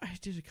want? I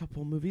did a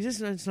couple of movies.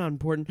 It's not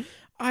important.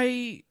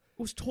 I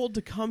was told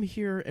to come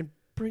here and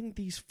bring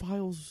these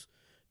files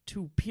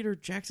to Peter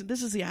Jackson.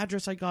 This is the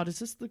address I got. Is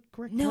this the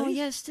correct No, place?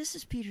 yes, this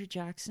is Peter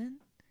Jackson.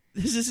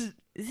 This is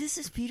This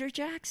is Peter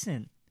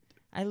Jackson.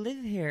 I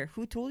live here.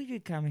 Who told you to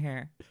come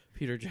here?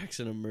 Peter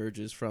Jackson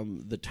emerges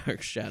from the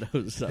dark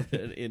shadows of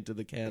it into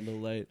the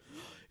candlelight.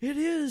 It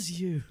is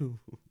you.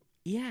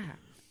 Yeah.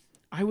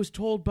 I was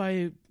told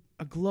by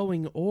a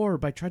glowing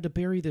orb. I tried to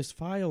bury this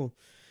file,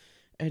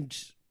 and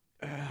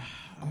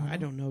I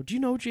don't know. Do you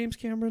know James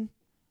Cameron?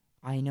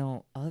 I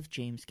know of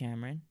James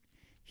Cameron.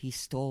 He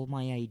stole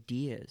my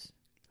ideas.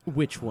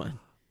 Which one?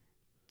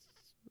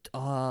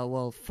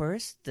 Well,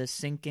 first the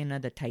sinking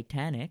of the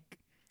Titanic.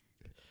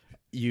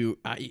 I'm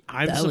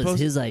that supposed was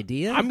his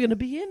idea. I'm gonna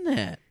be in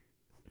that.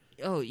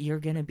 Oh, you're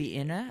gonna be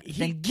in it?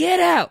 Then get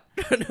out!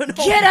 No.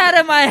 Get out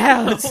of my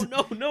house!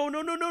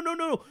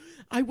 No.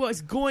 I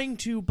was going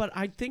to, but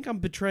I think I'm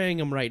betraying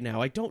him right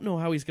now. I don't know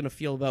how he's going to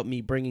feel about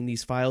me bringing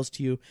these files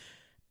to you.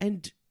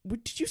 And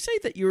did you say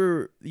that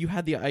you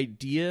had the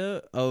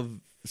idea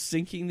of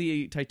sinking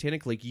the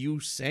Titanic, like you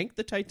sank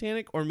the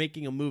Titanic, or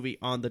making a movie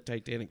on the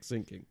Titanic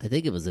sinking? I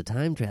think it was a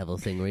time travel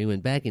thing where he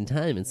went back in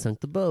time and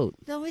sunk the boat.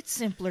 No, it's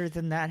simpler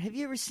than that. Have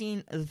you ever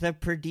seen The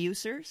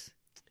Producers?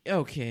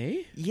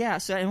 Okay. Yeah,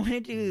 so I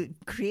wanted to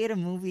create a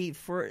movie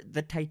for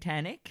the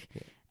Titanic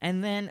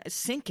and then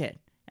sink it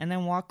and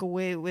then walk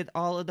away with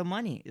all of the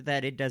money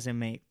that it doesn't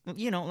make.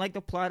 You know, like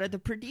the plot of The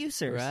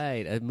Producers.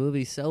 Right, a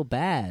movie so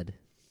bad.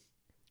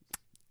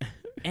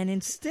 And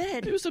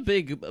instead... It was a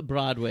big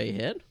Broadway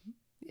hit.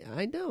 Yeah,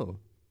 I know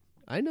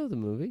the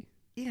movie.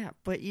 Yeah,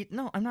 but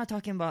no, I'm not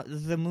talking about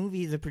the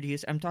movie The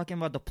Producers. I'm talking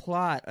about the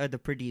plot of The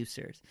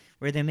Producers,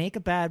 where they make a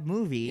bad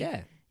movie.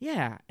 Yeah,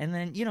 Yeah, and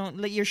then,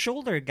 like your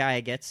shoulder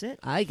guy gets it.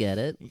 I get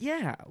it.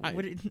 Yeah.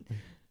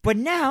 But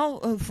now,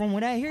 from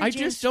what I hear, I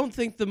James, just don't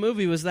think the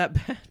movie was that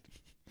bad.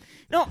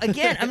 No,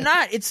 again, I'm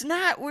not. It's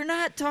not. We're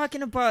not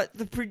talking about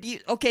the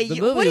produce. Okay,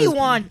 The what movie do you was-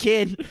 want,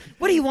 kid?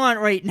 What do you want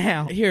right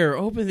now? Here,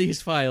 open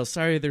these files.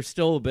 Sorry, they're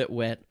still a bit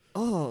wet.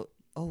 Oh,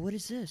 what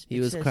is this? He It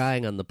was says,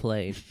 crying on the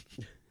plane.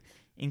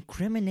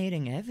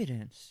 Incriminating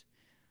evidence.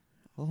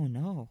 Oh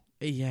no.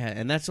 Yeah,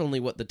 and that's only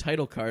what the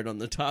title card on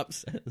the top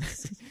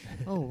says.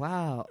 Oh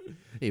wow.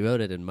 He wrote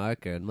it in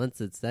marker, and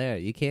once it's there,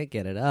 you can't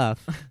get it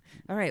off.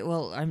 All right.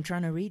 Well, I'm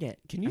trying to read it.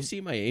 Can you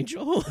see my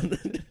angel?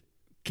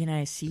 Can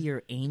I see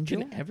your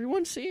angel? Can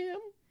everyone see him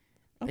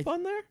up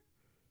on there?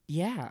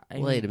 Yeah.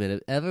 Wait a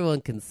minute,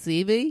 everyone can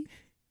see me?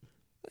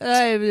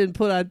 I didn't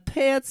put on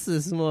pants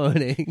this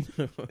morning.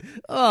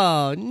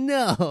 Oh,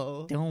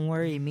 no. Don't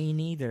worry, me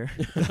neither.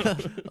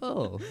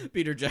 Oh.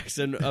 Peter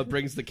Jackson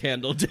brings the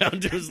candle down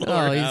to his Oh,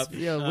 lower he's half.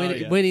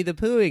 Winnie, Winnie the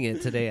Poohing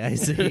it today, I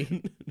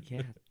see.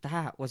 Yeah,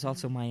 that was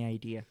also my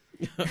idea.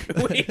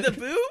 Winnie the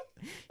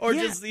Pooh? Or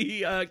Yeah. just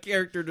the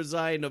character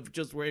design of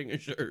just wearing a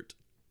shirt?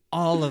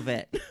 All of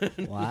it.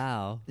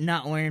 Wow.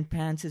 Not wearing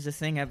pants is a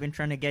thing I've been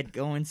trying to get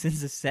going since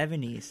the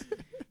 70s.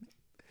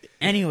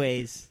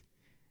 Anyways.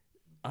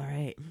 All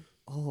right.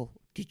 Oh,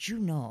 did you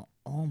know?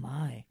 Oh,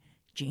 my.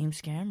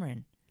 James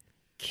Cameron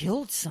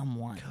killed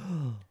someone.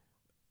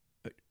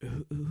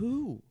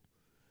 Who?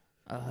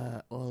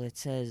 Well, it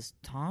says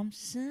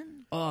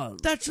Thompson? Oh,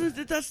 That's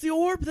the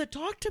orb that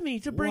talked to me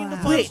to bring the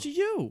Wow. files Wait. to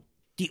you.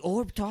 The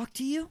orb talked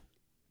to you?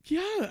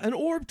 Yeah, an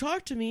orb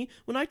talked to me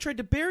when I tried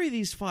to bury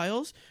these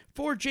files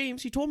for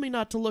James. He told me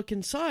not to look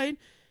inside,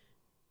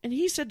 and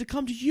he said to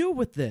come to you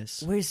with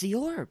this. Where's the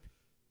orb?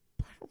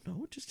 I don't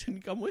know. It just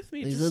didn't come with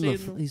me. It he's, just in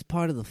stayed in he's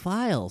part of the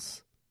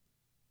files.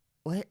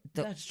 What?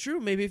 That's true.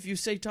 Maybe if you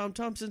say Tom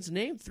Thompson's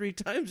name 3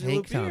 times, it'll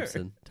Hank appear.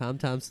 Thompson. Tom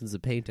Thompson's a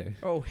painter.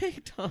 Oh,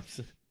 Hank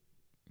Thompson.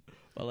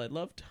 Well, I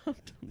love Tom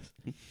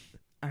Thompson.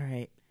 All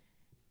right.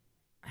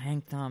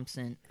 Hank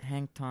Thompson.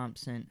 Hank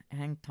Thompson.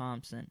 Hank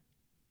Thompson.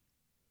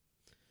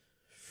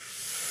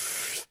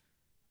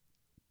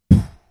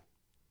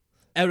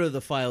 Out of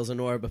the files, an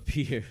orb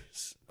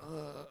appears.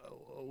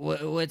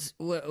 What's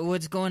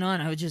going on?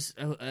 I was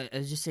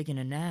just taking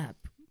a nap.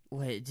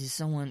 What? Did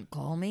someone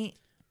call me?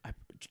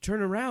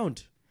 Turn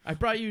around. I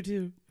brought you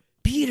to.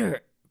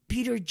 Peter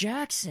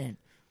Jackson.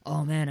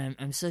 Oh man,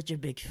 I'm such a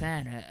big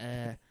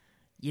fan.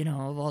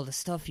 Of all the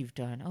stuff you've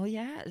done. Oh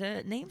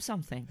yeah, name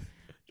something.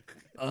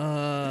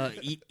 The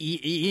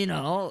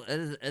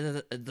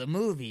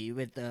movie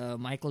with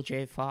Michael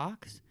J.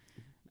 Fox.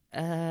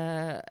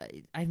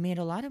 I've made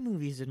a lot of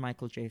movies with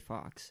Michael J.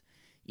 Fox.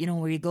 You know,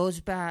 where he goes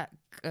back,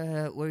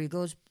 where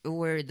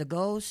the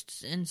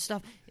ghosts and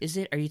stuff.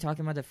 Are you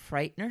talking about the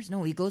Frighteners?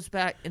 No, he goes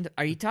back.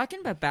 Are you talking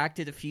about Back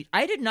to the Future?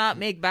 I did not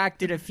make Back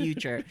to the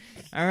Future.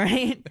 All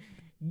right?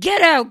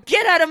 Get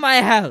out of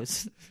my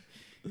house.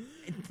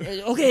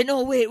 Okay,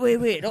 no,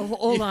 wait. Oh,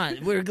 hold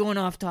on. We're going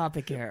off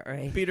topic here, all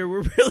right? Peter,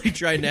 we're really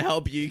trying to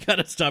help you. You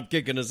gotta stop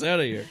kicking us out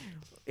of here.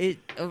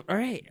 All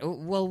right.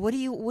 Well, what do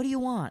you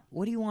want?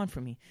 What do you want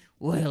from me?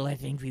 Well, I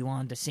think we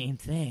want the same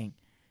thing.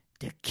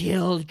 To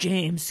kill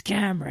James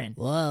Cameron.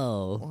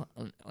 Whoa.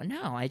 Well,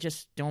 no, I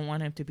just don't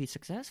want him to be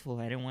successful.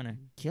 I don't want to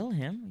kill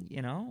him,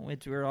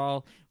 we're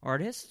all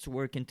artists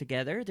working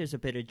together. There's a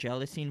bit of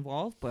jealousy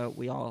involved, but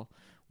we all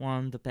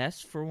want the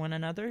best for one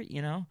another,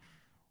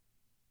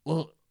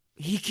 Well,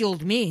 he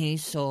killed me,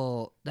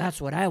 so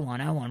that's what I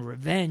want. I want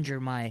revenge,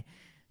 or my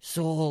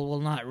soul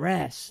will not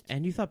rest.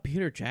 And you thought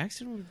Peter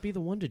Jackson would be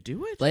the one to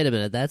do it? Wait a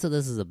minute, that's what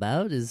this is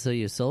about? Is so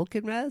your soul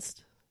can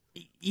rest?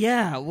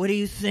 Yeah, what do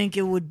you think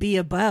it would be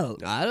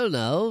about? I don't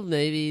know.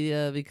 Maybe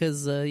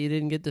because you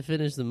didn't get to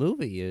finish the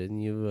movie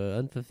and you were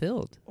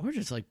unfulfilled. Or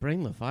just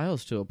bring the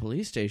files to a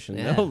police station.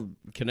 Yeah. They'll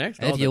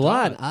connect all If the you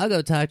want, dots. I'll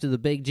go talk to the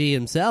big G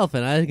himself,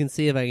 and I can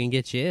see if I can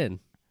get you in.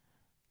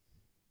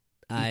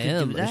 I could do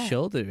am a that.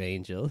 shoulder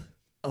angel.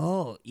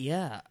 Oh,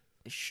 yeah.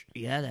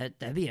 Yeah,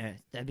 that'd be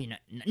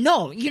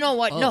no. You know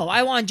what? Oh. No,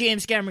 I want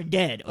James Cameron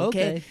dead.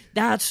 Okay?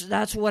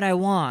 That's what I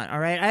want. All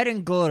right, I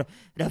didn't go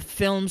to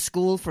film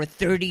school for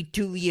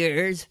 32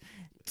 years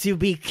to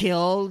be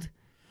killed.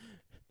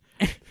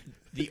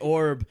 The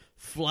orb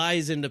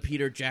flies into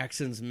Peter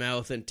Jackson's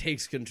mouth and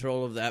takes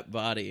control of that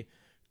body,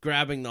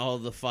 grabbing all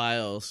of the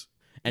files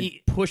and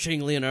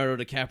pushing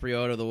Leonardo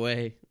DiCaprio out of the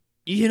way.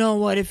 You know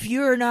what? If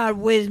you're not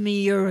with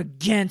me, you're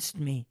against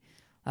me.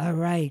 All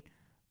right.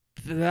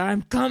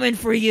 I'm coming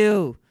for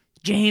you,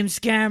 James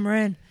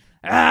Cameron.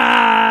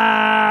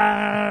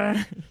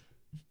 Ah!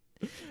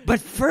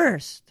 But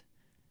first,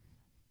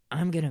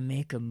 I'm going to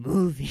make a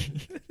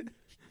movie.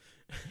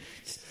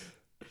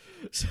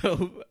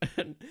 So,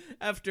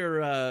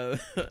 after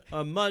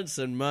months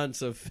and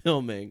months of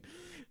filming,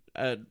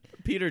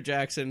 Peter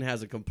Jackson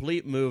has a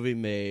complete movie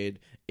made.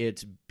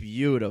 It's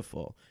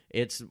beautiful.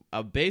 It's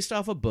based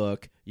off a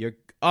book. You're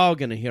all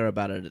going to hear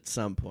about it at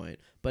some point,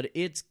 but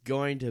it's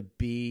going to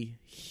be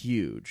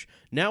huge.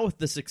 Now, with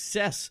the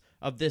success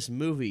of this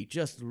movie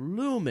just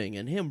looming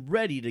and him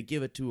ready to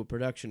give it to a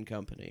production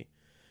company,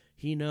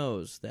 he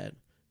knows that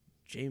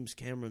James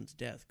Cameron's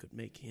death could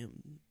make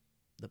him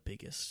the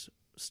biggest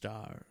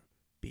star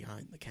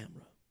behind the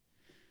camera.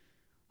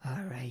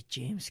 All right,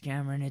 James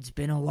Cameron, it's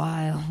been a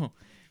while,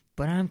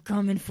 but I'm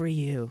coming for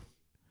you.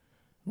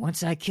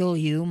 Once I kill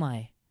you,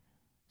 my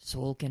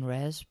soul can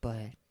rest,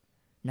 but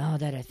now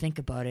that I think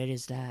about it,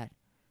 is that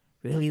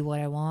really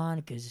what I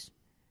want? Because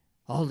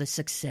all the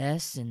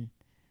success and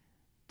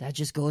that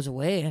just goes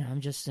away and I'm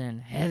just in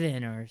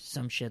heaven or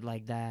some shit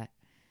like that,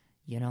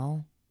 you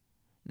know?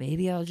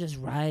 Maybe I'll just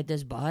ride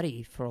this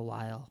body for a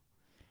while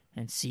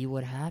and see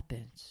what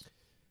happens.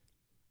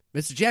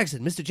 Mr.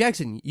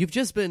 Jackson, you've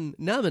just been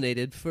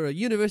nominated for a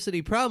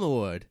University Prom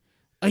Award.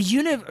 I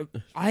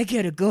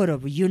get to go to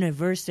a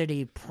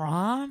university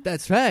prom?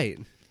 That's right.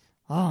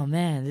 Oh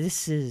man,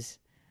 this is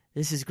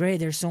great.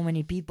 There's so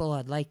many people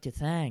I'd like to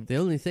thank. The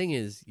only thing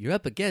is, you're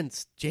up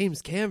against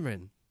James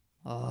Cameron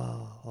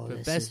Oh, for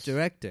this Best is,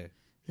 Director.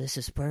 This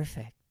is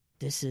perfect.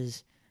 This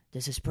is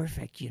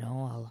perfect. You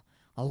know,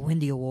 I'll win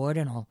the award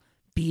and I'll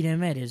beat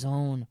him at his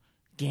own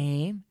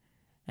game,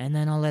 and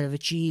then I'll have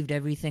achieved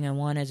everything I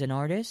want as an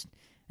artist,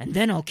 and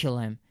then I'll kill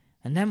him,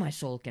 and then my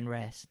soul can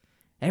rest.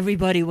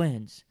 Everybody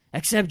wins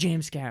except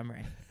James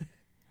Cameron.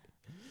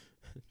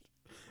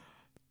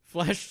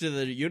 Flash to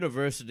the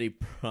university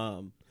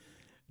prom.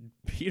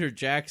 Peter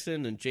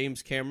Jackson and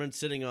James Cameron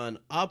sitting on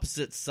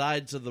opposite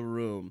sides of the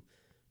room,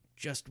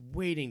 just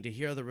waiting to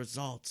hear the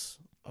results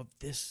of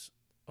this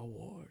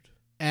award.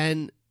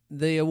 And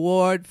the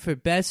award for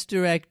Best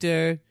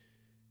Director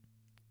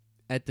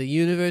at the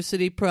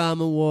University Prom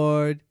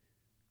Award.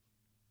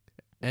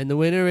 And the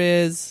winner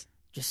is...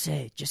 Just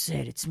say it. It's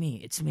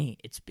me. It's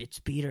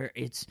Peter.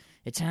 It's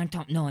Hank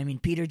Thompson. No, I mean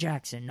Peter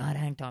Jackson, not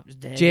Hank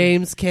Thompson.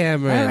 James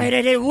Cameron. All right,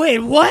 I did. Wait,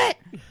 what?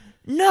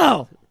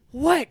 No.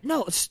 What?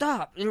 No,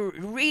 stop.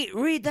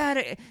 Read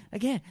that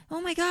again.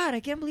 Oh my God,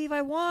 I can't believe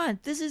I won.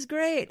 This is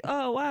great.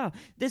 Oh wow.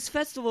 This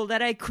festival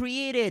that I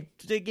created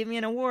to give me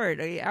an award.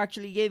 It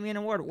actually gave me an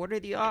award. What are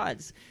the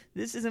odds?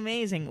 This is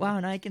amazing. Wow,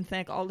 and I can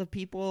thank all the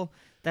people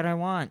that I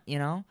want, you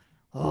know?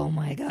 Oh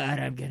my God,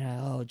 I'm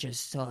gonna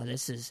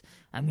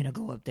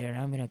go up there and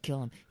I'm gonna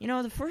kill him. You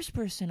know, the first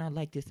person I'd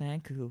like to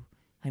thank who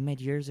I met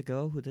years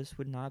ago, who this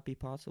would not be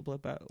possible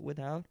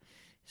without,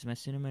 is my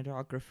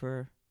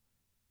cinematographer,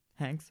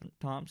 Hank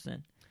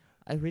Thompson.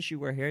 I wish you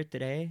were here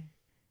today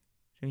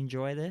to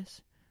enjoy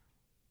this.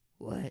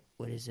 What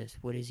is this?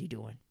 What is he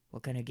doing?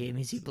 What kind of game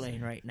is he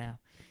playing right now?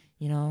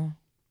 You know,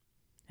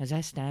 as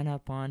I stand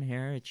up on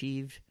here,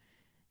 achieved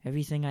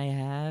everything I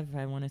have,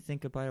 I want to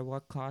think about it.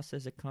 What cost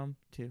does it come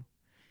to?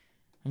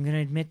 I'm going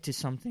to admit to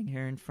something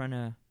here in front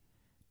of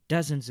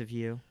dozens of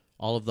you.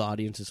 All of the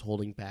audience is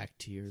holding back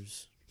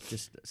tears.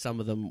 Just some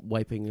of them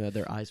wiping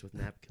their eyes with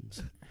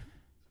napkins.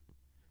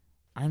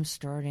 I'm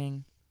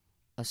starting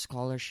a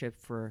scholarship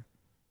for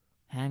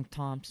Hank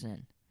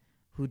Thompson,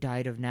 who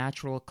died of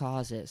natural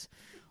causes.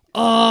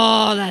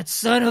 Oh, that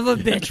son of a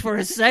bitch. For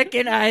a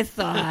second, I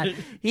thought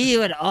he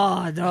would,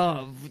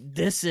 I'm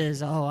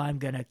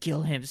going to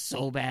kill him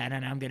so bad,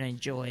 and I'm going to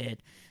enjoy it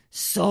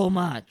so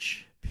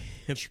much.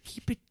 Did you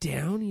keep it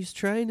down? He's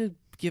trying to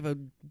give a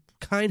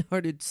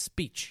kind-hearted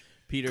speech.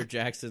 Peter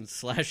Jackson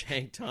 /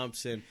 Hank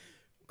Thompson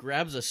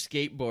grabs a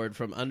skateboard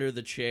from under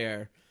the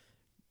chair,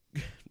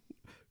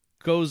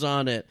 goes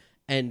on it,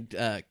 and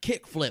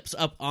kick flips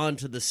up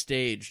onto the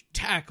stage,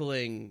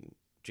 tackling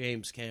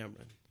James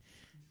Cameron.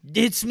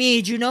 It's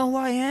me. Do you know who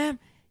I am?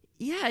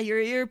 Yeah,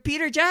 you're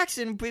Peter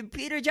Jackson.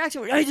 Peter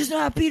Jackson. It's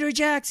not Peter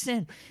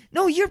Jackson.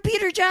 No, you're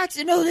Peter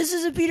Jackson. No, this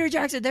isn't Peter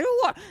Jackson.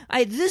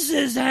 This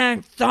is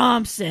Hank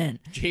Thompson.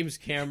 James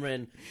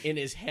Cameron, in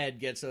his head,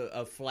 gets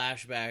a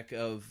flashback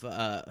of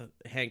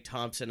Hank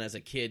Thompson as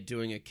a kid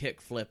doing a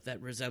kickflip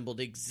that resembled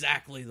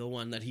exactly the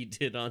one that he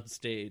did on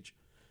stage.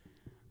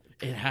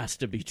 It has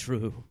to be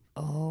true.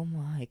 Oh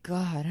my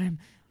God,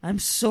 I'm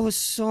so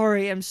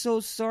sorry. I'm so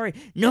sorry.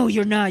 No,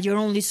 you're not. You're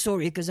only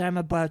sorry because I'm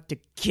about to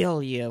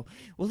kill you.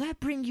 Will that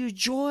bring you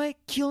joy,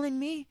 killing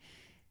me?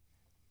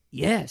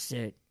 Yes,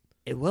 it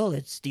will.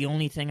 It's the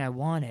only thing I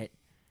wanted.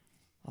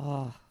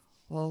 Oh,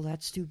 well,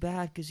 that's too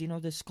bad because,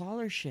 the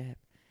scholarship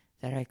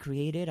that I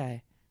created,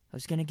 I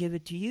was going to give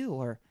it to you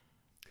or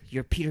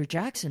your Peter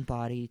Jackson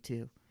body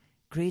to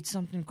create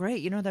something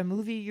great. That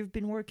movie you've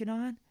been working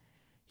on?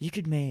 You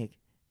could make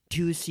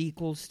 2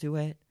 sequels to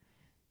it,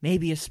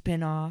 maybe a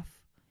spin-off,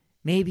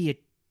 maybe a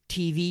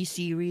TV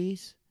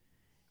series.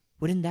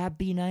 Wouldn't that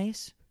be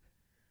nice?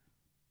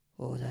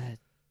 Oh,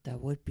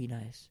 that would be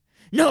nice.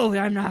 No,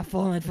 I'm not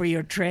falling for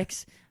your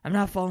tricks. I'm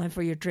not falling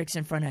for your tricks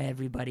in front of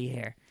everybody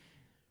here.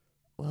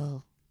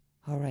 Well,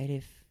 all right,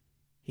 if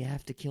you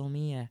have to kill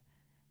me, you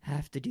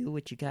have to do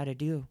what you gotta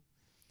do.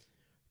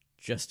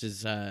 Just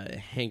as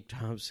Hank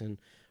Thompson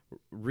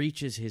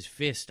reaches his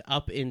fist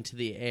up into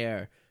the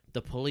air,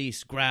 the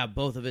police grab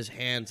both of his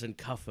hands and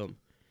cuff him.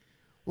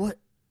 What?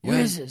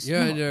 Where is this?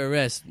 You're No. under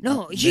arrest.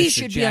 No, he Mr.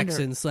 should be under-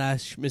 Jackson /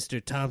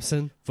 Mr.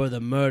 Thompson. For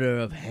the murder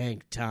of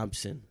Hank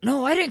Thompson.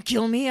 No, I didn't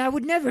kill me. I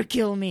would never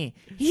kill me.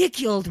 He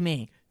killed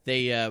me.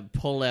 They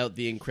pull out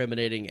the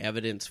incriminating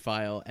evidence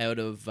file out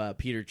of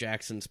Peter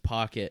Jackson's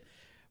pocket.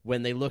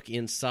 When they look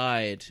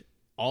inside,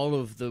 all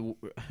of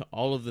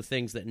the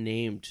things that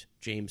named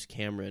James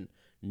Cameron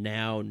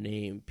now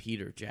name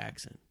Peter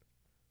Jackson.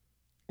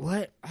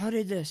 What? How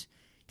did this?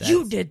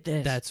 You did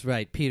this. That's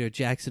right. Peter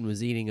Jackson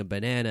was eating a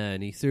banana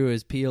and he threw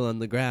his peel on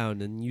the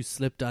ground and you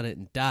slipped on it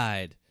and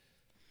died.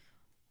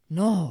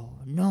 No,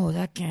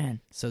 that can't.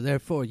 So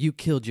therefore you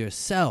killed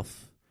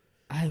yourself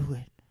I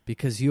would.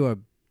 because you are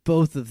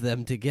both of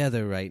them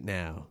together right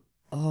now.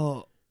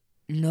 Oh,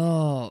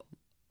 no.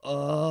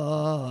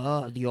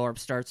 The orb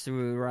starts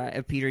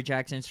to Peter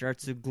Jackson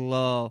starts to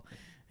glow.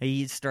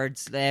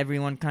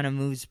 Everyone kind of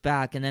moves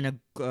back, and then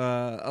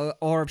a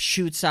orb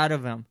shoots out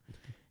of him.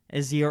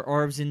 As the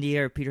orb's in the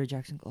air, Peter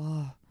Jackson goes,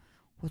 oh,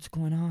 what's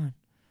going on?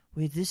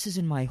 Wait, this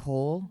isn't my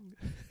hole.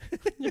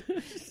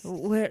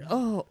 Where?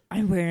 Oh,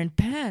 I'm wearing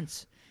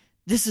pants.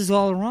 This is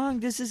all wrong.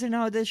 This isn't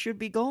how this should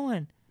be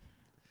going.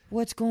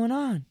 What's going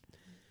on?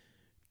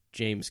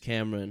 James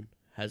Cameron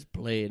has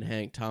played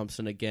Hank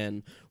Thompson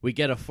again. We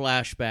get a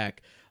flashback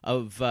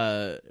of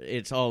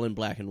it's all in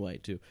black and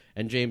white too,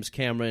 and James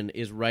Cameron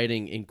is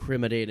writing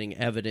incriminating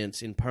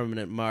evidence in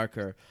permanent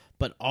marker,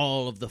 but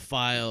all of the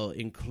file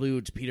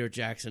includes Peter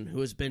Jackson,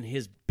 who has been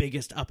his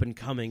biggest up and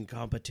coming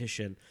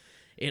competition.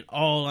 It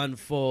all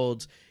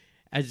unfolds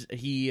as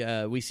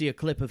we see a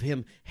clip of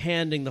him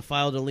handing the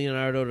file to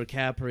Leonardo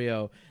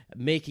DiCaprio,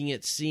 making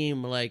it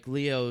seem like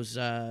Leo's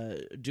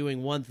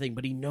doing one thing,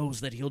 but he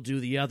knows that he'll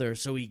do the other,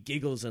 so he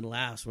giggles and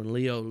laughs when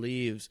Leo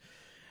leaves.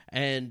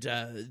 And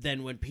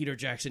then when Peter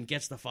Jackson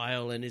gets the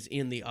file and is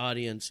in the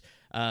audience,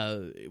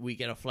 we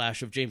get a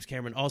flash of James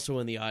Cameron also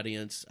in the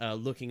audience,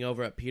 looking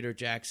over at Peter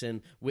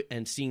Jackson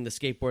and seeing the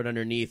skateboard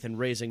underneath and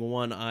raising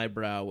one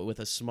eyebrow with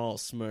a small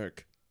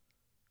smirk.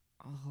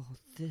 Oh,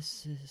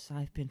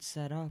 I've been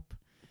set up.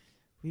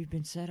 We've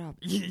been set up.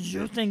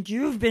 You think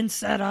you've been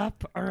set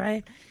up, all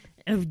right?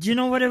 Do you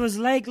know what it was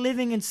like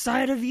living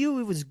inside of you?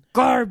 It was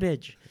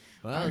garbage.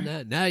 Well,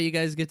 now you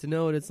guys get to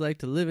know what it's like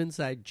to live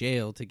inside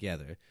jail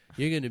together.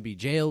 You're going to be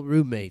jail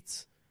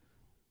roommates.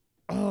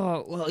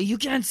 Oh, well, you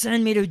can't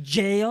send me to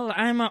jail.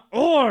 I'm an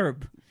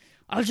orb.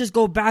 I'll just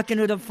go back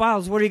into the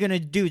files. What are you going to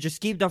do?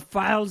 Just keep the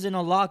files in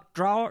a locked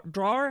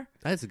drawer?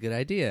 That's a good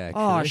idea,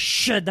 actually. Oh,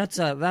 shit, that's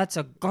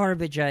a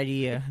garbage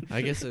idea.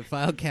 I guess a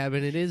file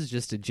cabinet is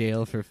just a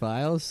jail for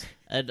files.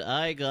 And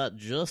I got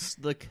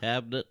just the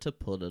cabinet to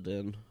put it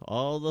in.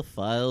 All the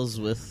files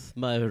with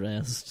my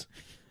rest.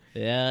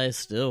 Yeah, I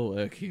still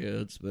work here.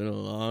 It's been a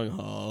long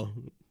haul.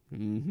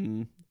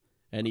 Mm-hmm.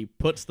 And he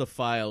puts the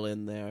file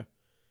in there,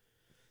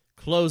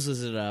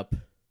 closes it up,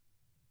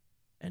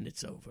 and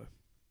it's over.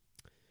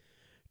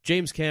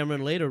 James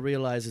Cameron later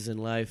realizes in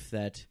life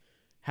that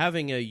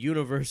having a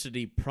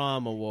university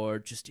prom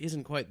award just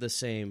isn't quite the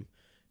same,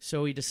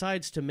 so he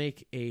decides to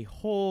make a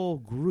whole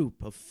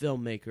group of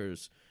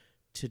filmmakers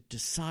to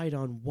decide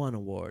on one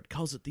award,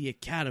 calls it the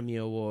Academy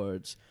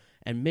Awards,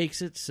 and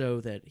makes it so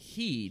that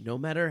he, no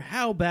matter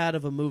how bad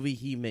of a movie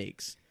he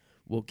makes,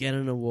 will get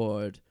an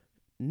award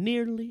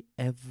nearly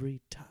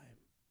every time.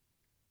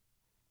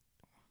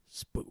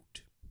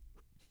 Spooked.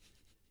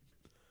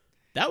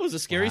 That was a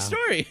scary Wow.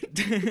 story.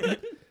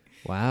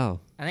 Wow.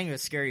 I think it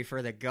was scary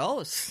for the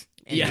ghosts.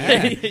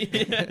 Yeah.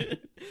 Yeah.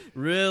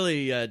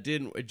 Really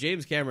didn't.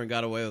 James Cameron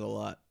got away with a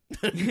lot.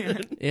 You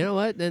know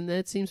what? Then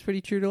that seems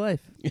pretty true to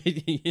life.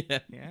 Yeah.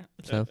 Yeah.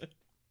 So,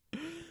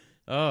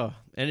 Oh,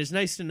 and it's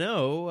nice to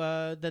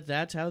know that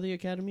that's how the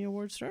Academy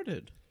Awards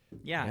started.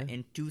 Yeah, Yeah.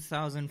 in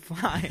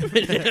 2005.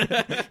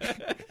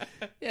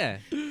 yeah.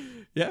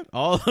 Yeah.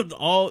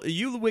 All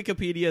you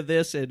Wikipedia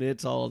this and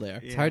it's all there.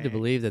 It's hard to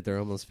believe that they're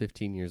almost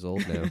 15 years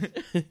old now.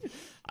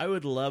 I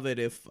would love it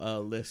if a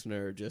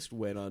listener just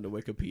went onto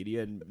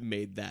Wikipedia and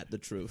made that the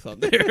truth on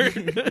there.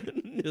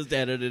 Just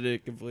edited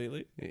it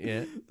completely.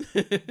 Yeah.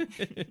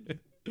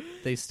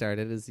 They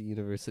started as the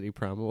University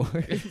Prom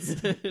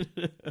Awards.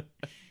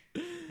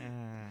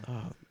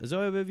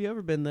 Zoe, have you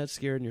ever been that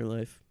scared in your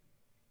life?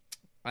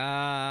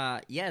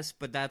 Yes,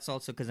 but that's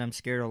also because I'm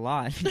scared a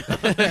lot.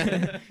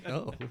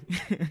 Oh.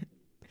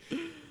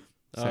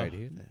 Sorry to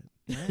hear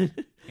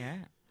that. Yeah.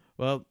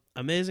 Well,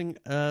 amazing.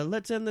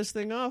 Let's end this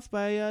thing off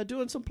by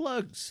doing some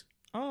plugs.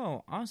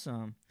 Oh,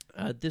 awesome.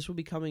 This will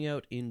be coming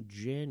out in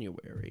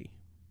January.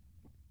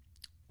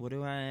 What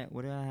do I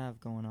have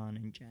going on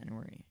in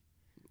January?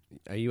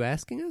 Are you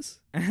asking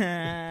us?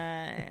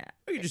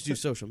 Or you just do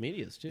social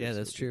medias too. Yeah,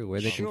 that's true. Where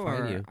they can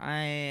find you.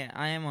 I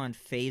am on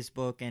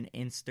Facebook and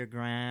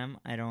Instagram.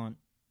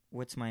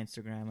 What's my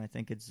Instagram? I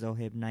think it's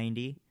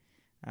Zohib90.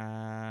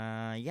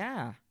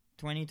 Yeah.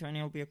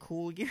 2020 will be a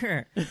cool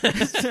year.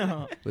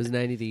 So, Was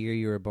 90 the year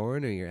you were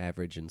born or your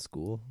average in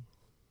school?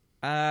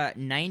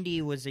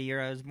 90 was the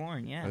year I was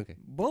born. Yeah. Okay.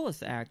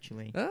 Both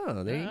actually.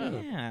 Oh, there you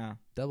go. Yeah.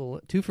 Double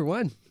one. 2 for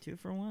 1. 2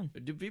 for 1.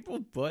 Do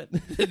people put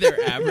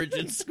their average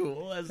in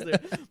school as their...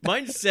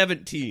 Mine's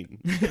 17.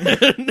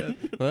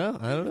 Well,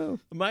 I don't know.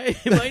 My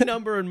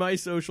number in my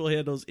social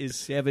handles is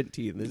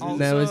 17. This is Also,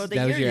 That was the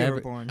your year you were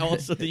average. born.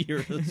 also the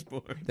year I was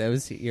born. That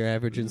was your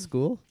average in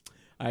school?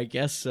 I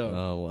guess so.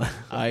 Oh, wow.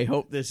 I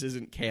hope this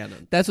isn't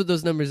canon. That's what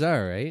those numbers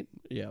are, right?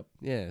 Yep.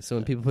 Yeah, so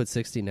when people put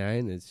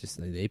 69, it's just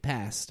like they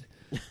passed.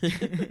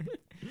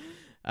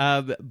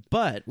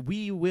 But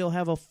we will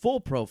have a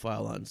full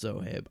profile on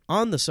Zohib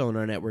on the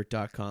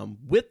SonarNetwork.com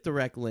with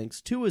direct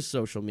links to his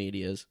social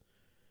medias.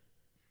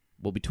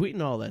 We'll be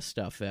tweeting all that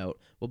stuff out.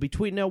 We'll be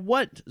tweeting out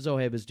what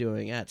Zohib is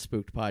doing at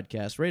Spooked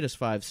Podcast. Rate us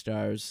 5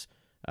 stars.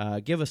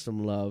 Give us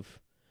some love.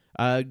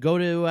 Go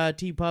to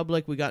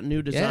TeePublic. We got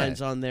new designs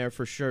on there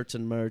for shirts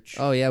and merch.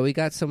 Oh, yeah, we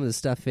got some of the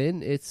stuff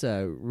in. It's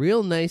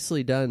real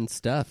nicely done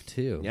stuff,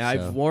 too. Yeah,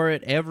 I've wore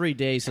it every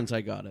day since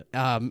I got it.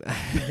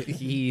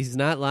 He's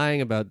not lying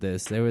about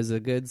this. There was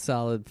a good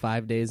solid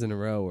 5 days in a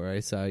row where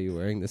I saw you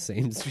wearing the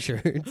same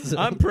shirt. So.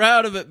 I'm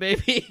proud of it,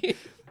 baby.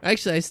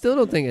 Actually, I still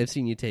don't think I've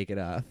seen you take it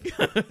off.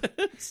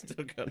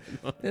 Still got it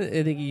on.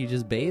 I think you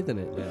just bathe in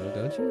it now,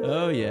 don't you?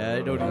 Oh, yeah,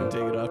 I don't even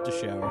take it off to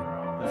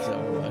shower. That's how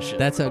I wash it.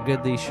 That's how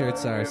good these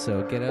shirts are,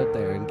 so get out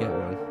there and get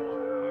one.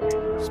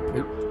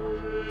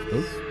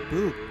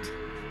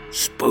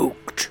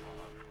 Spooked.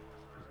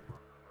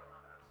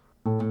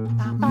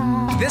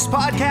 This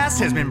podcast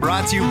has been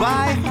brought to you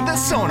by the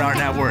Sonar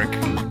Network.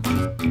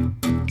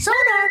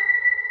 Sonar!